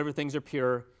just, whatever things are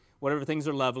pure, whatever things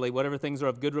are lovely, whatever things are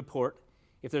of good report,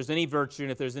 if there's any virtue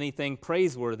and if there's anything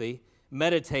praiseworthy,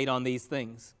 meditate on these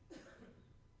things."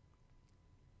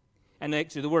 And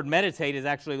actually, the word meditate is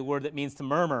actually the word that means to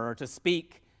murmur or to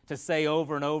speak, to say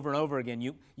over and over and over again.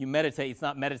 You meditate. It's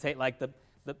not meditate like the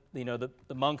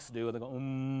monks do. They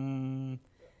go,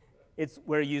 It's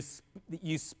where you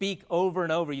speak over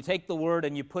and over. You take the word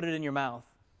and you put it in your mouth.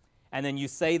 And then you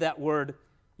say that word.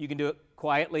 You can do it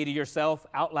quietly to yourself,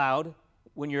 out loud,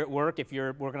 when you're at work, if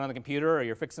you're working on the computer or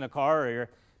you're fixing a car or you're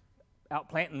out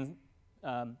planting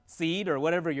seed or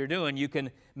whatever you're doing. You can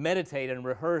meditate and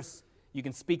rehearse. You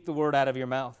can speak the word out of your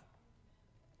mouth.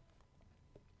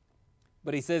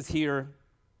 But he says here,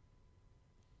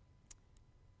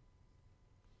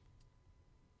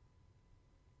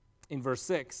 in verse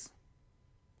 6,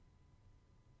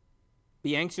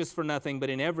 "Be anxious for nothing, but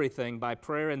in everything, by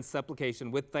prayer and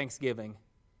supplication with thanksgiving,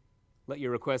 let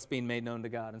your requests be made known to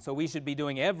God." And so we should be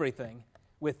doing everything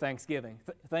with thanksgiving,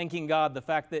 thanking God the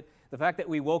fact that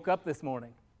we woke up this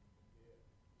morning.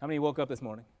 How many woke up this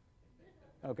morning?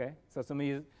 Okay, so some of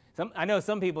you, I know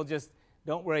some people just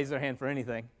don't raise their hand for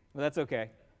anything, but that's okay.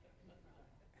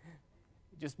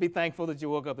 Just be thankful that you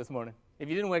woke up this morning. If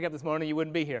you didn't wake up this morning, you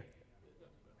wouldn't be here.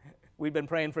 We've been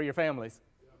praying for your families.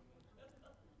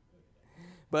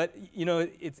 But,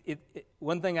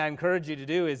 one thing I encourage you to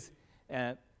do is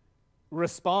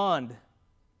respond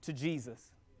to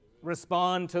Jesus.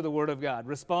 Respond to the Word of God.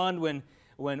 Respond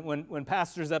when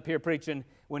pastor's up here preaching,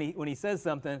 when he says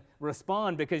something,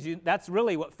 respond, because that's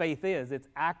really what faith is. It's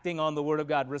acting on the Word of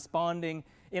God, responding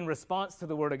in response to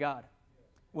the Word of God.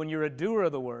 When you're a doer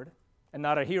of the Word and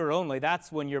not a hearer only,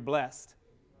 that's when you're blessed.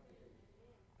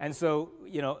 And so,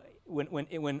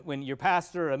 when your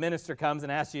pastor or a minister comes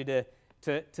and asks you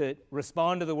to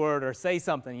respond to the Word or say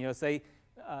something, say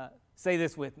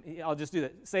this with me. I'll just do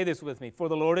that. Say this with me. "For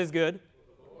the Lord is good,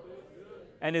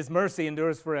 and His mercy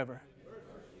endures forever."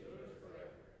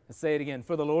 Let's say it again.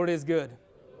 "For the Lord is good,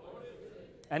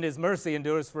 and His mercy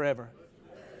endures forever."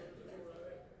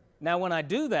 Now, when I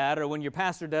do that, or when your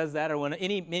pastor does that, or when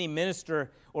any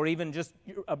minister, or even just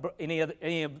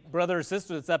any brother or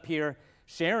sister that's up here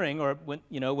sharing, or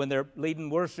when they're leading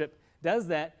worship does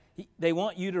that, they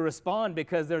want you to respond,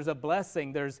 because there's a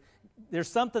blessing. There's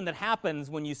something that happens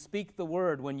when you speak the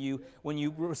word, when you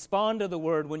respond to the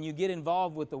word, when you get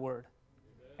involved with the word.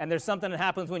 And there's something that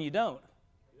happens when you don't.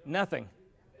 Nothing.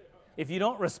 If you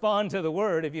don't respond to the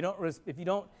word, if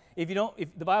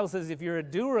the Bible says if you're a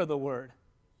doer of the word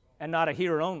and not a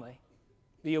hearer only,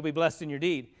 then you'll be blessed in your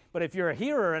deed. But if you're a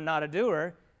hearer and not a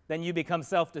doer, then you become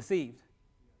self-deceived.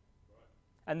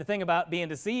 And the thing about being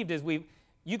deceived is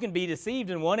you can be deceived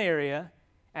in one area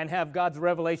and have God's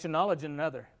revelation knowledge in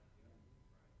another.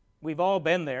 We've all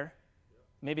been there.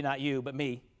 Maybe not you, but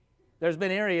me. There's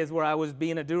been areas where I was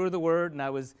being a doer of the word and I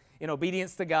was in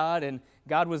obedience to God, and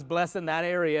God was blessing that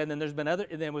area. And then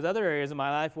there was other areas in my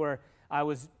life where I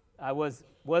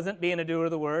wasn't being a doer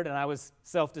of the word, and I was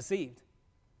self-deceived.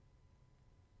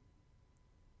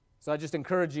 So I just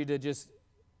encourage you to just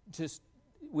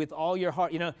with all your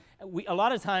heart. A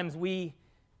lot of times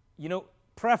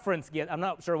preference I'm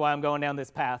not sure why I'm going down this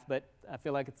path, but I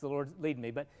feel like it's the Lord leading me.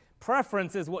 But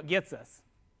preference is what gets us.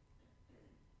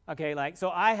 Okay, so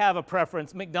I have a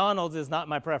preference. McDonald's is not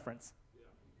my preference.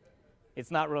 It's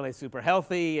not really super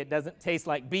healthy. It doesn't taste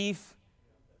like beef.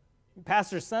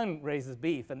 Pastor's son raises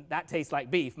beef, and that tastes like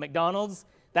beef. McDonald's,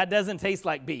 that doesn't taste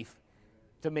like beef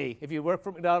to me. If you work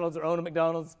for McDonald's or own a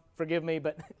McDonald's, forgive me,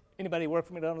 but anybody work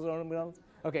for McDonald's or own a McDonald's?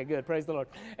 Okay, good. Praise the Lord.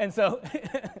 And so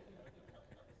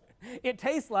it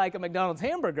tastes like a McDonald's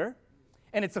hamburger,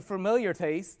 and it's a familiar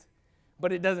taste,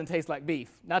 but it doesn't taste like beef,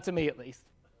 not to me at least.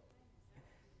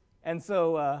 And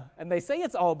so, and they say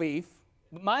it's all beef.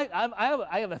 I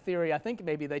have a theory. I think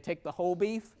maybe they take the whole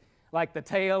beef, like the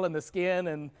tail and the skin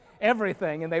and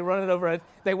everything, and they run it over it.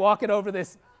 They walk it over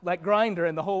this like grinder,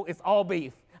 and it's all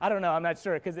beef. I don't know. I'm not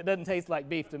sure because it doesn't taste like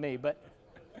beef to me. But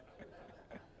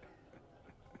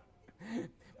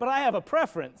but I have a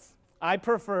preference. I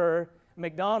prefer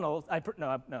McDonald's. I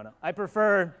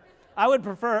would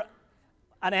prefer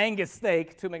an Angus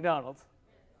steak to McDonald's.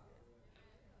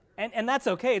 And that's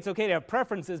okay. It's okay to have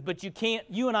preferences, but we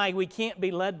can't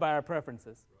be led by our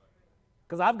preferences.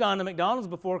 Because I've gone to McDonald's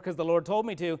before because the Lord told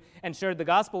me to and shared the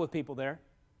gospel with people there.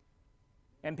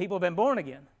 And people have been born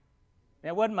again. And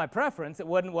it wasn't my preference. It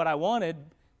wasn't what I wanted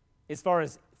as far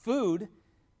as food.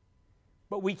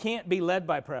 But we can't be led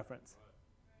by preference.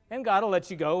 And God will let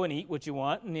you go and eat what you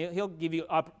want. And He'll give you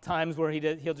times where He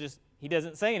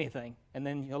doesn't say anything. And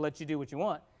then He'll let you do what you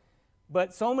want.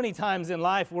 But so many times in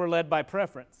life, we're led by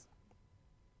preference.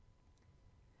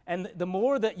 And the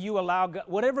more that you allow,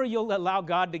 whatever you'll allow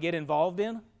God to get involved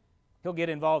in, He'll get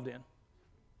involved in.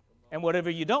 And whatever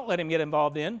you don't let Him get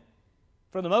involved in,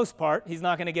 for the most part, He's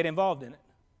not going to get involved in it.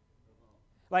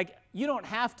 Like, you don't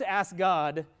have to ask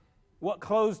God what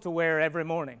clothes to wear every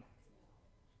morning.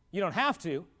 You don't have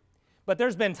to. But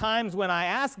there's been times when I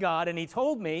asked God and He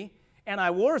told me, and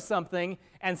I wore something,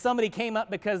 and somebody came up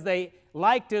because they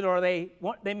liked it or they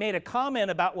made a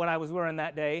comment about what I was wearing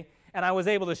that day, and I was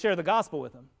able to share the gospel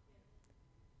with them.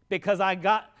 Because I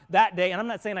got that day, and I'm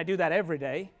not saying I do that every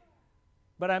day,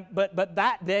 but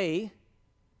that day,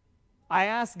 I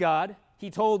asked God, He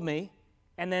told me,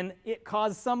 and then it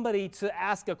caused somebody to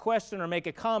ask a question or make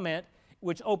a comment,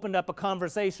 which opened up a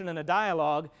conversation and a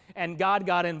dialogue, and God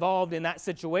got involved in that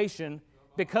situation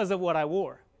because of what I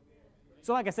wore.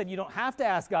 So like I said, you don't have to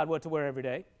ask God what to wear every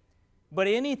day, but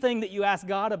anything that you ask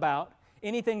God about,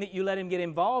 anything that you let Him get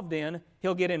involved in,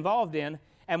 He'll get involved in,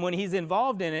 and when He's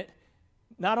involved in it,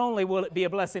 not only will it be a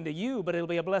blessing to you, but it'll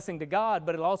be a blessing to God,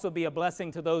 but it'll also be a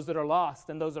blessing to those that are lost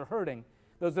and those that are hurting,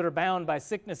 those that are bound by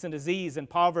sickness and disease and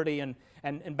poverty and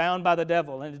bound by the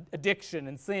devil and addiction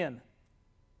and sin.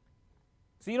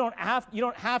 So you don't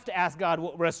have to ask God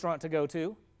what restaurant to go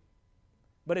to,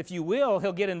 but if you will,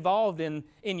 He'll get involved in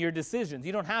your decisions.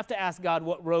 You don't have to ask God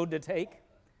what road to take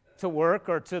to work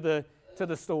or to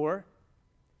the store.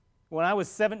 When I was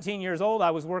 17 years old, I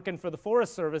was working for the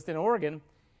Forest Service in Oregon,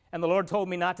 and the Lord told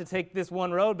me not to take this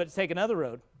one road, but to take another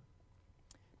road.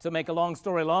 To make a long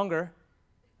story longer,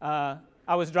 I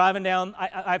was driving down.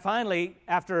 I finally,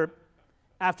 after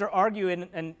arguing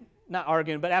and not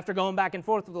arguing, but after going back and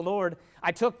forth with the Lord,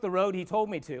 I took the road He told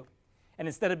me to. And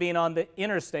instead of being on the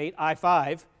interstate,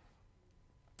 I-5,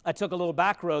 I took a little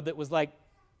back road that was like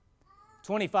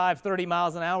 25, 30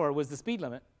 miles an hour was the speed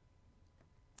limit.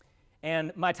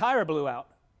 And my tire blew out,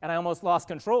 and I almost lost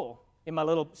control in my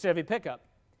little Chevy pickup.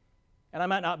 And I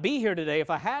might not be here today if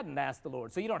I hadn't asked the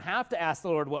Lord. So you don't have to ask the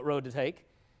Lord what road to take.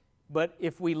 But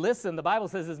if we listen, the Bible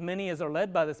says as many as are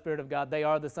led by the Spirit of God, they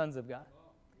are the sons of God.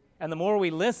 And the more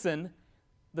we listen,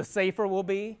 the safer we'll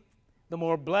be, the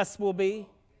more blessed we'll be,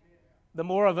 the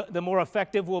more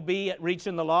effective we'll be at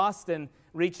reaching the lost and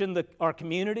reaching our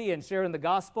community and sharing the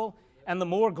gospel, and the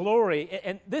more glory.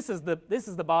 And this is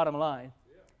the bottom line.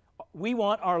 We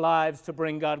want our lives to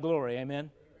bring God glory.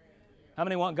 Amen? How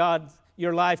many want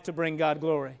your life to bring God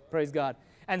glory? Praise God.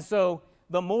 And so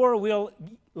the more we'll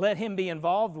let Him be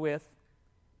involved with,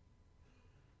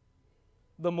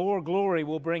 the more glory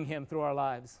we'll bring Him through our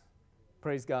lives.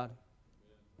 Praise God.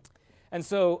 And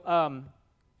so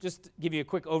just to give you a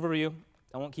quick overview.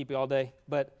 I won't keep you all day,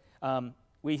 but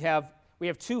we have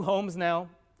 2 homes now,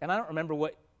 and I don't remember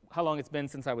how long it's been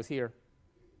since I was here.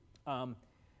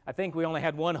 I think we only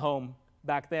had 1 home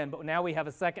back then, but now we have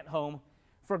a second home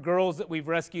for girls that we've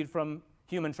rescued from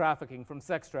human trafficking, from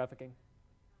sex trafficking.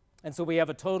 And so we have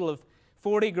a total of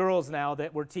 40 girls now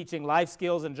that we're teaching life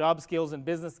skills and job skills and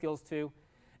business skills to.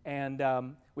 And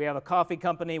we have a coffee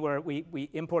company where we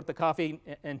import the coffee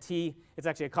and tea. It's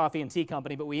actually a coffee and tea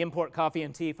company, but we import coffee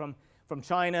and tea from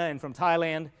China and from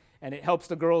Thailand, and it helps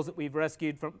the girls that we've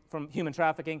rescued from human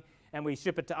trafficking. And we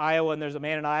ship it to Iowa, and there's a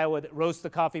man in Iowa that roasts the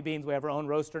coffee beans. We have our own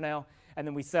roaster now, and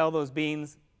then we sell those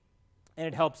beans, and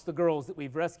it helps the girls that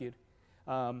we've rescued.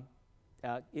 Because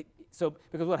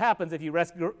what happens if you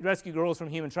rescue girls from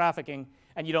human trafficking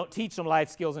and you don't teach them life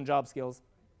skills and job skills,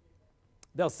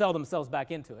 they'll sell themselves back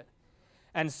into it.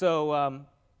 And so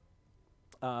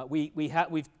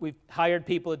we've hired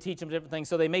people to teach them different things.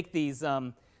 So they make these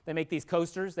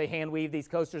coasters. They hand weave these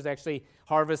coasters. They actually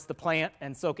harvest the plant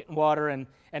and soak it in water and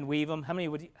weave them. How many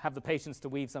would have the patience to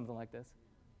weave something like this?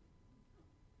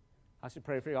 I should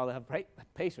pray for you all to have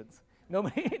patience.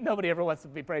 Nobody ever wants to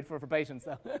be prayed for patience,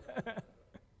 though.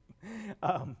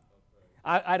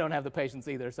 I don't have the patience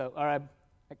either, so all right,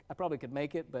 I probably could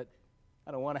make it, but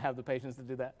I don't want to have the patience to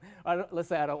do that. Let's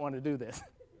say I don't want to do this.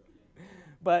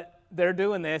 But they're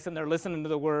doing this, and they're listening to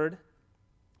the word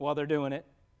while they're doing it,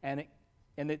 and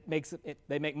it makes it,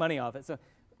 they make money off it. So,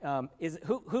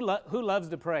 who loves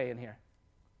to pray in here?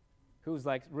 Who's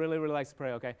like really likes to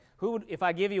pray? Okay, if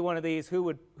I give you one of these, who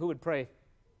would pray?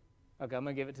 Okay, I'm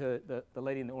gonna give it to the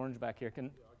lady in the orange back here.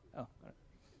 All right.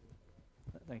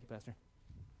 Thank you, Pastor.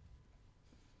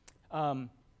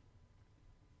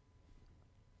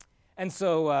 And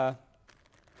so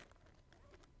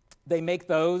they make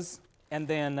those, and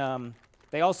then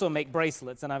they also make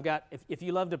bracelets. And I've got, if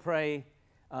you love to pray,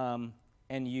 and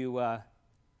you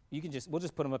can we'll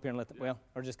just put them up here and let them,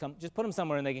 or just put them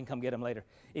somewhere and they can come get them later.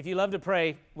 If you love to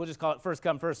pray, we'll just call it first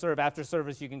come, first serve. After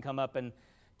service, you can come up and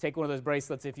take one of those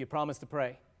bracelets if you promise to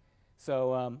pray.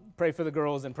 So pray for the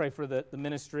girls and pray for the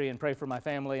ministry and pray for my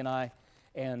family and I.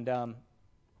 And so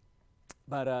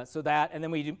that, and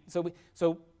then we do,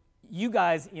 so you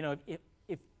guys, you know,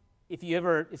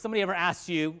 if somebody ever asks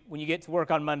you when you get to work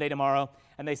on Monday tomorrow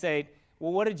and they say,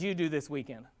 well, what did you do this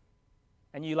weekend?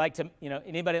 And you like to, you know,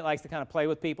 anybody that likes to kind of play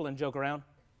with people and joke around?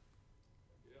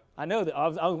 Yeah. I know that I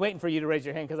was waiting for you to raise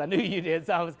your hand because I knew you did.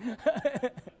 So I was.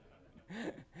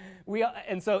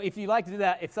 And so if you like to do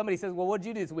that, if somebody says, well, what did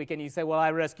you do this weekend? You say, well,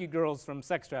 I rescued girls from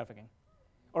sex trafficking.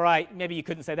 Or maybe you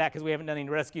couldn't say that because we haven't done any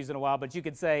rescues in a while, but you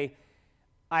could say,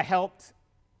 I helped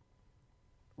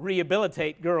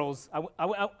rehabilitate girls.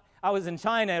 I was in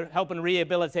China helping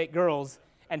rehabilitate girls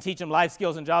and teach them life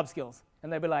skills and job skills.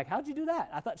 And they'd be like, how'd you do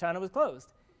that? I thought China was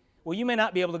closed. Well, you may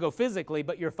not be able to go physically,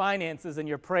 but your finances and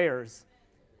your prayers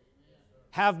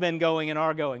have been going and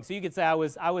are going. So you could say, I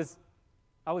was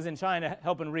in China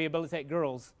helping rehabilitate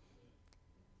girls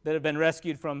that have been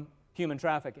rescued from human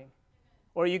trafficking.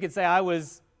 Or you could say, I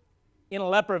was in a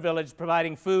leper village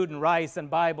providing food and rice and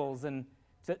Bibles and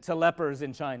to lepers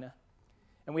in China.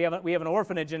 And we have an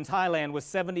orphanage in Thailand with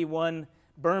 71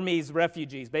 Burmese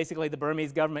refugees. Basically, the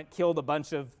Burmese government killed a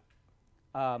bunch of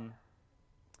the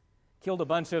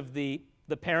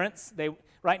parents.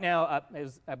 Right now, it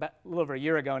was about a little over a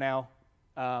year ago now.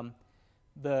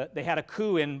 They had a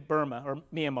coup in Burma or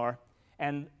Myanmar,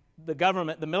 and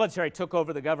the military took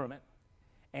over the government,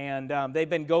 and they've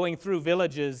been going through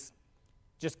villages,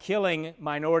 just killing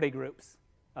minority groups.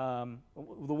 The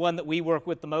one that we work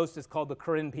with the most is called the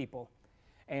Karen people,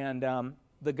 and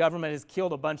the government has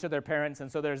killed a bunch of their parents,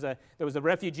 and so there was a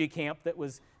refugee camp that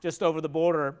was just over the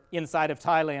border inside of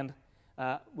Thailand,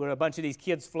 where a bunch of these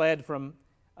kids fled from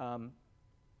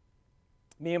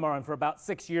Myanmar, and for about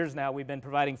 6 years now we've been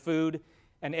providing food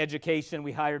and education.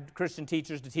 We hired Christian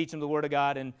teachers to teach them the Word of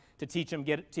God and to teach them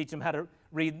how to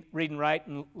read and write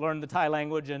and learn the Thai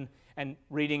language and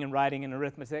reading and writing and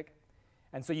arithmetic.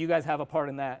 And so you guys have a part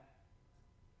in that.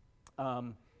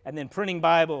 And then printing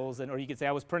Bibles, or you could say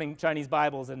I was printing Chinese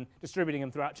Bibles and distributing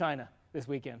them throughout China this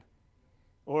weekend.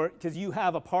 Or because you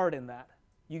have a part in that.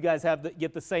 You guys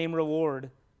get the same reward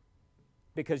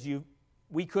because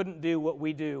we couldn't do what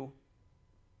we do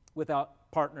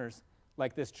without partners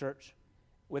like this church,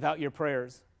 without your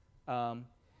prayers. And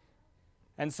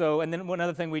then one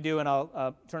other thing we do, and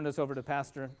I'll turn this over to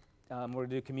Pastor. We're going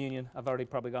to do communion. I've already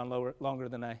probably gone longer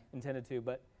than I intended to,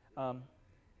 but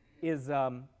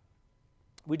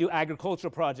we do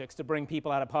agricultural projects to bring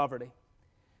people out of poverty.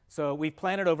 So we've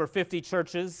planted over 50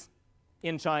 churches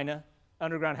in China,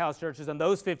 underground house churches, and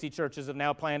those 50 churches have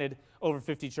now planted over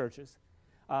 50 churches.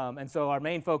 And so our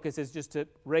main focus is just to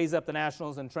raise up the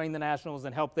nationals and train the nationals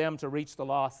and help them to reach the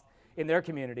lost in their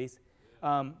communities.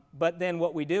 But then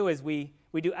what we do is we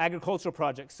do agricultural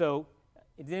projects. So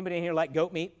does anybody in here like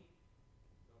goat meat?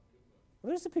 Well,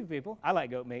 there's a few people. I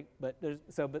like goat meat, but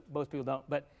most people don't.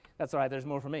 But that's all right. There's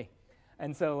more for me.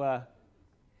 And so,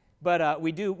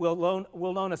 we'll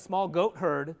loan a small goat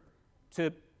herd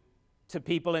to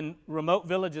people in remote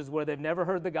villages where they've never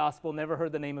heard the gospel, never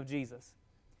heard the name of Jesus.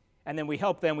 And then we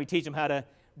help them. We teach them how to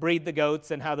breed the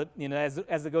goats and how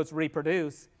as the goats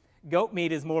reproduce. Goat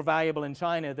meat is more valuable in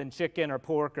China than chicken or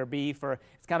pork or beef, or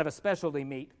it's kind of a specialty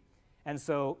meat. And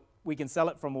so we can sell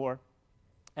it for more.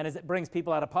 And as it brings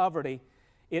people out of poverty,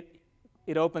 it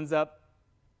opens up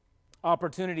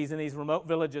opportunities in these remote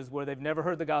villages where they've never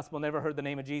heard the gospel, never heard the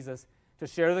name of Jesus, to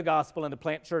share the gospel and to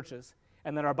plant churches.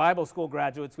 And then our Bible school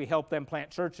graduates, we help them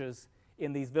plant churches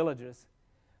in these villages.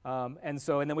 And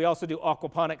then we also do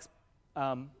aquaponics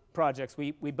projects.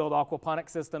 We build aquaponic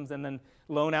systems and then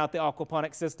loan out the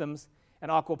aquaponic systems.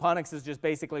 And aquaponics is just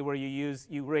basically where you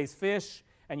raise fish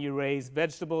and you raise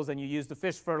vegetables, and you use the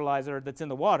fish fertilizer that's in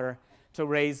the water to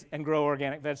raise and grow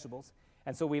organic vegetables.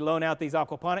 And so we loan out these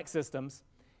aquaponic systems,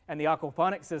 and the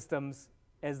aquaponic systems,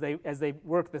 as they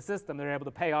work the system, they're able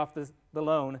to pay off the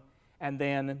loan, and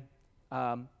then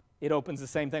it opens the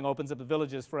same thing, opens up the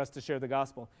villages for us to share the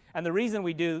gospel. And the reason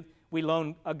we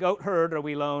loan a goat herd or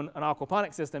we loan an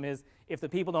aquaponic system is if the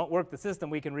people don't work the system,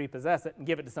 we can repossess it and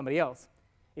give it to somebody else.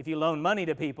 If you loan money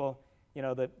to people, you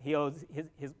know, that he owes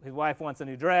his wife wants a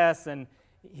new dress, and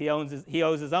he owes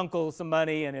his uncle some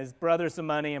money and his brother some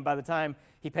money, and by the time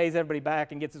he pays everybody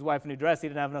back and gets his wife a new dress, he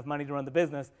didn't have enough money to run the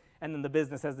business, and then the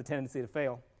business has the tendency to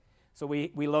fail. So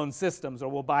we loan systems, or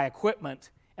we'll buy equipment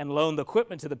and loan the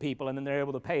equipment to the people, and then they're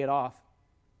able to pay it off.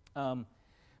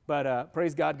 But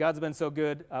praise God, God's been so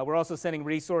good. We're also sending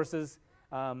resources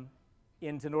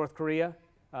into North Korea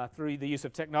through the use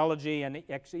of technology and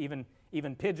actually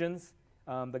even pigeons.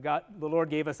 The Lord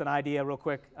gave us an idea real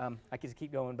quick. I can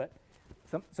keep going, but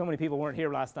so many people weren't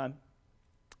here last time.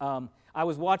 I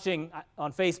was watching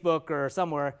on Facebook or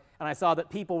somewhere, and I saw that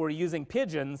people were using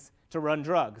pigeons to run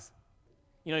drugs.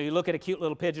 You know, you look at a cute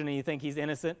little pigeon and you think he's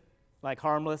innocent, like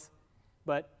harmless,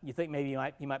 but you think maybe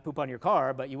he might poop on your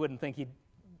car, but you wouldn't think he'd.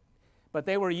 But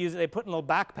they put in little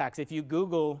backpacks. If you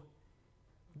Google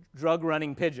drug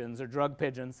running pigeons or drug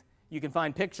pigeons, you can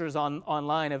find pictures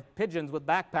online of pigeons with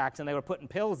backpacks, and they were putting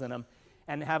pills in them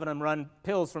and having them run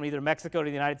pills from either Mexico to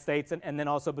the United States and then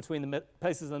also between the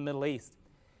places in the Middle East.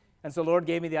 And so the Lord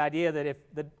gave me the idea that if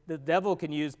the devil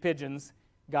can use pigeons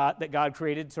that God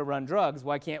created to run drugs,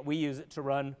 why can't we use it to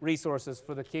run resources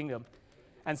for the kingdom?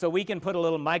 And so we can put a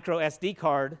little micro SD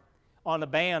card on a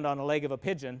band on the leg of a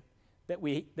pigeon that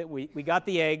we got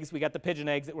the eggs, we got the pigeon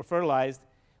eggs that were fertilized,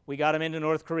 we got them into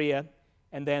North Korea,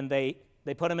 and then they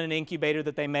put them in an incubator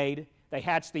that they made, they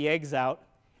hatched the eggs out,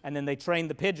 and then they trained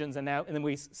the pigeons, and then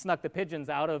we snuck the pigeons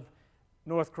out of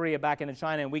North Korea back into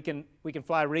China, and we can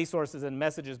fly resources and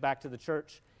messages back to the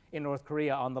church in North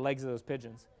Korea on the legs of those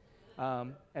pigeons.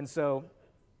 And so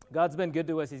God's been good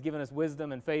to us. He's given us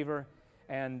wisdom and favor,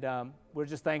 and we're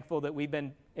just thankful that we've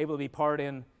been able to be part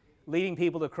in leading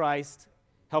people to Christ,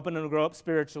 helping them to grow up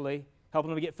spiritually, helping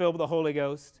them to get filled with the Holy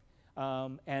Ghost,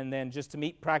 and then just to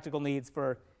meet practical needs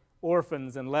for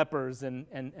orphans and lepers and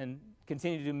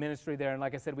continue to do ministry there. And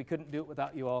like I said, we couldn't do it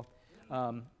without you all.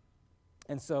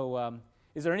 And so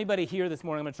is there anybody here this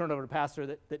morning, I'm going to turn it over to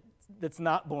Pastor, that's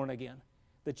not born again,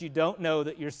 that you don't know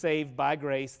that you're saved by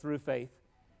grace through faith,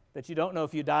 that you don't know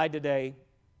if you died today,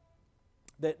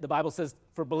 that the Bible says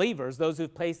for believers, those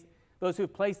who've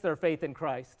placed their faith in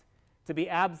Christ, to be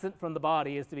absent from the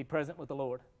body is to be present with the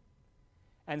Lord.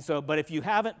 And so, but if you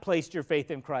haven't placed your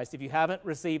faith in Christ, if you haven't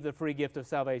received the free gift of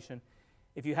salvation,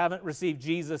 if you haven't received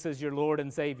Jesus as your Lord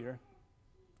and Savior,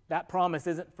 that promise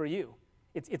isn't for you.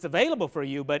 It's available for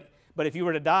you, but if you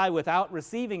were to die without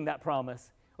receiving that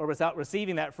promise or without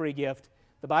receiving that free gift,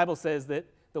 the Bible says that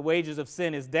the wages of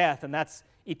sin is death, and that's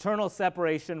eternal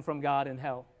separation from God in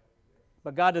hell.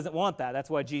 But God doesn't want that. That's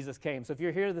why Jesus came. So if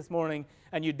you're here this morning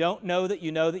and you don't know that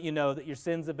you know that you know that your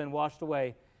sins have been washed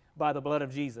away by the blood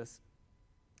of Jesus,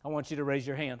 I want you to raise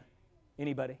your hand.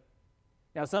 Anybody?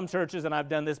 Now, some churches, and I've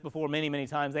done this before many, many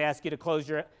times, they ask you to close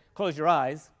your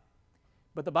eyes.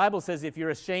 But the Bible says if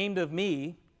you're ashamed of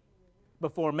me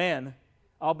before men,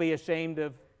 I'll be ashamed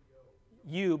of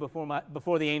you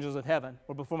before the angels of heaven,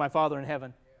 or before my Father in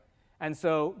heaven. And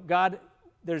so, God,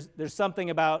 there's something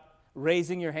about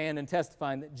raising your hand and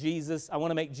testifying that Jesus, I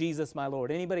want to make Jesus my Lord.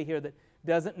 Anybody here that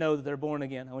doesn't know that they're born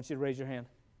again, I want you to raise your hand.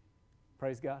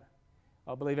 Praise God.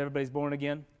 I believe everybody's born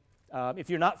again. If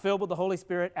you're not filled with the Holy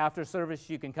Spirit, after service,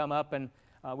 you can come up and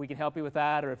we can help you with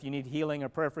that, or if you need healing or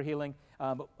prayer for healing.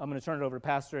 But I'm going to turn it over to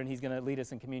Pastor, and he's going to lead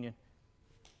us in communion.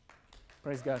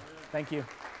 Praise God. Thank you.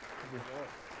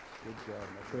 Good job.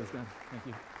 Praise God. Thank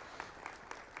you.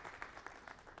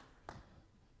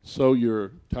 So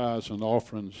your tithes and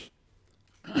offerings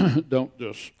don't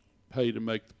just pay to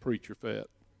make the preacher fat.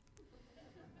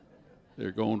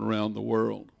 They're going around the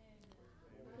world,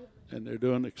 and they're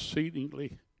doing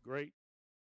exceedingly great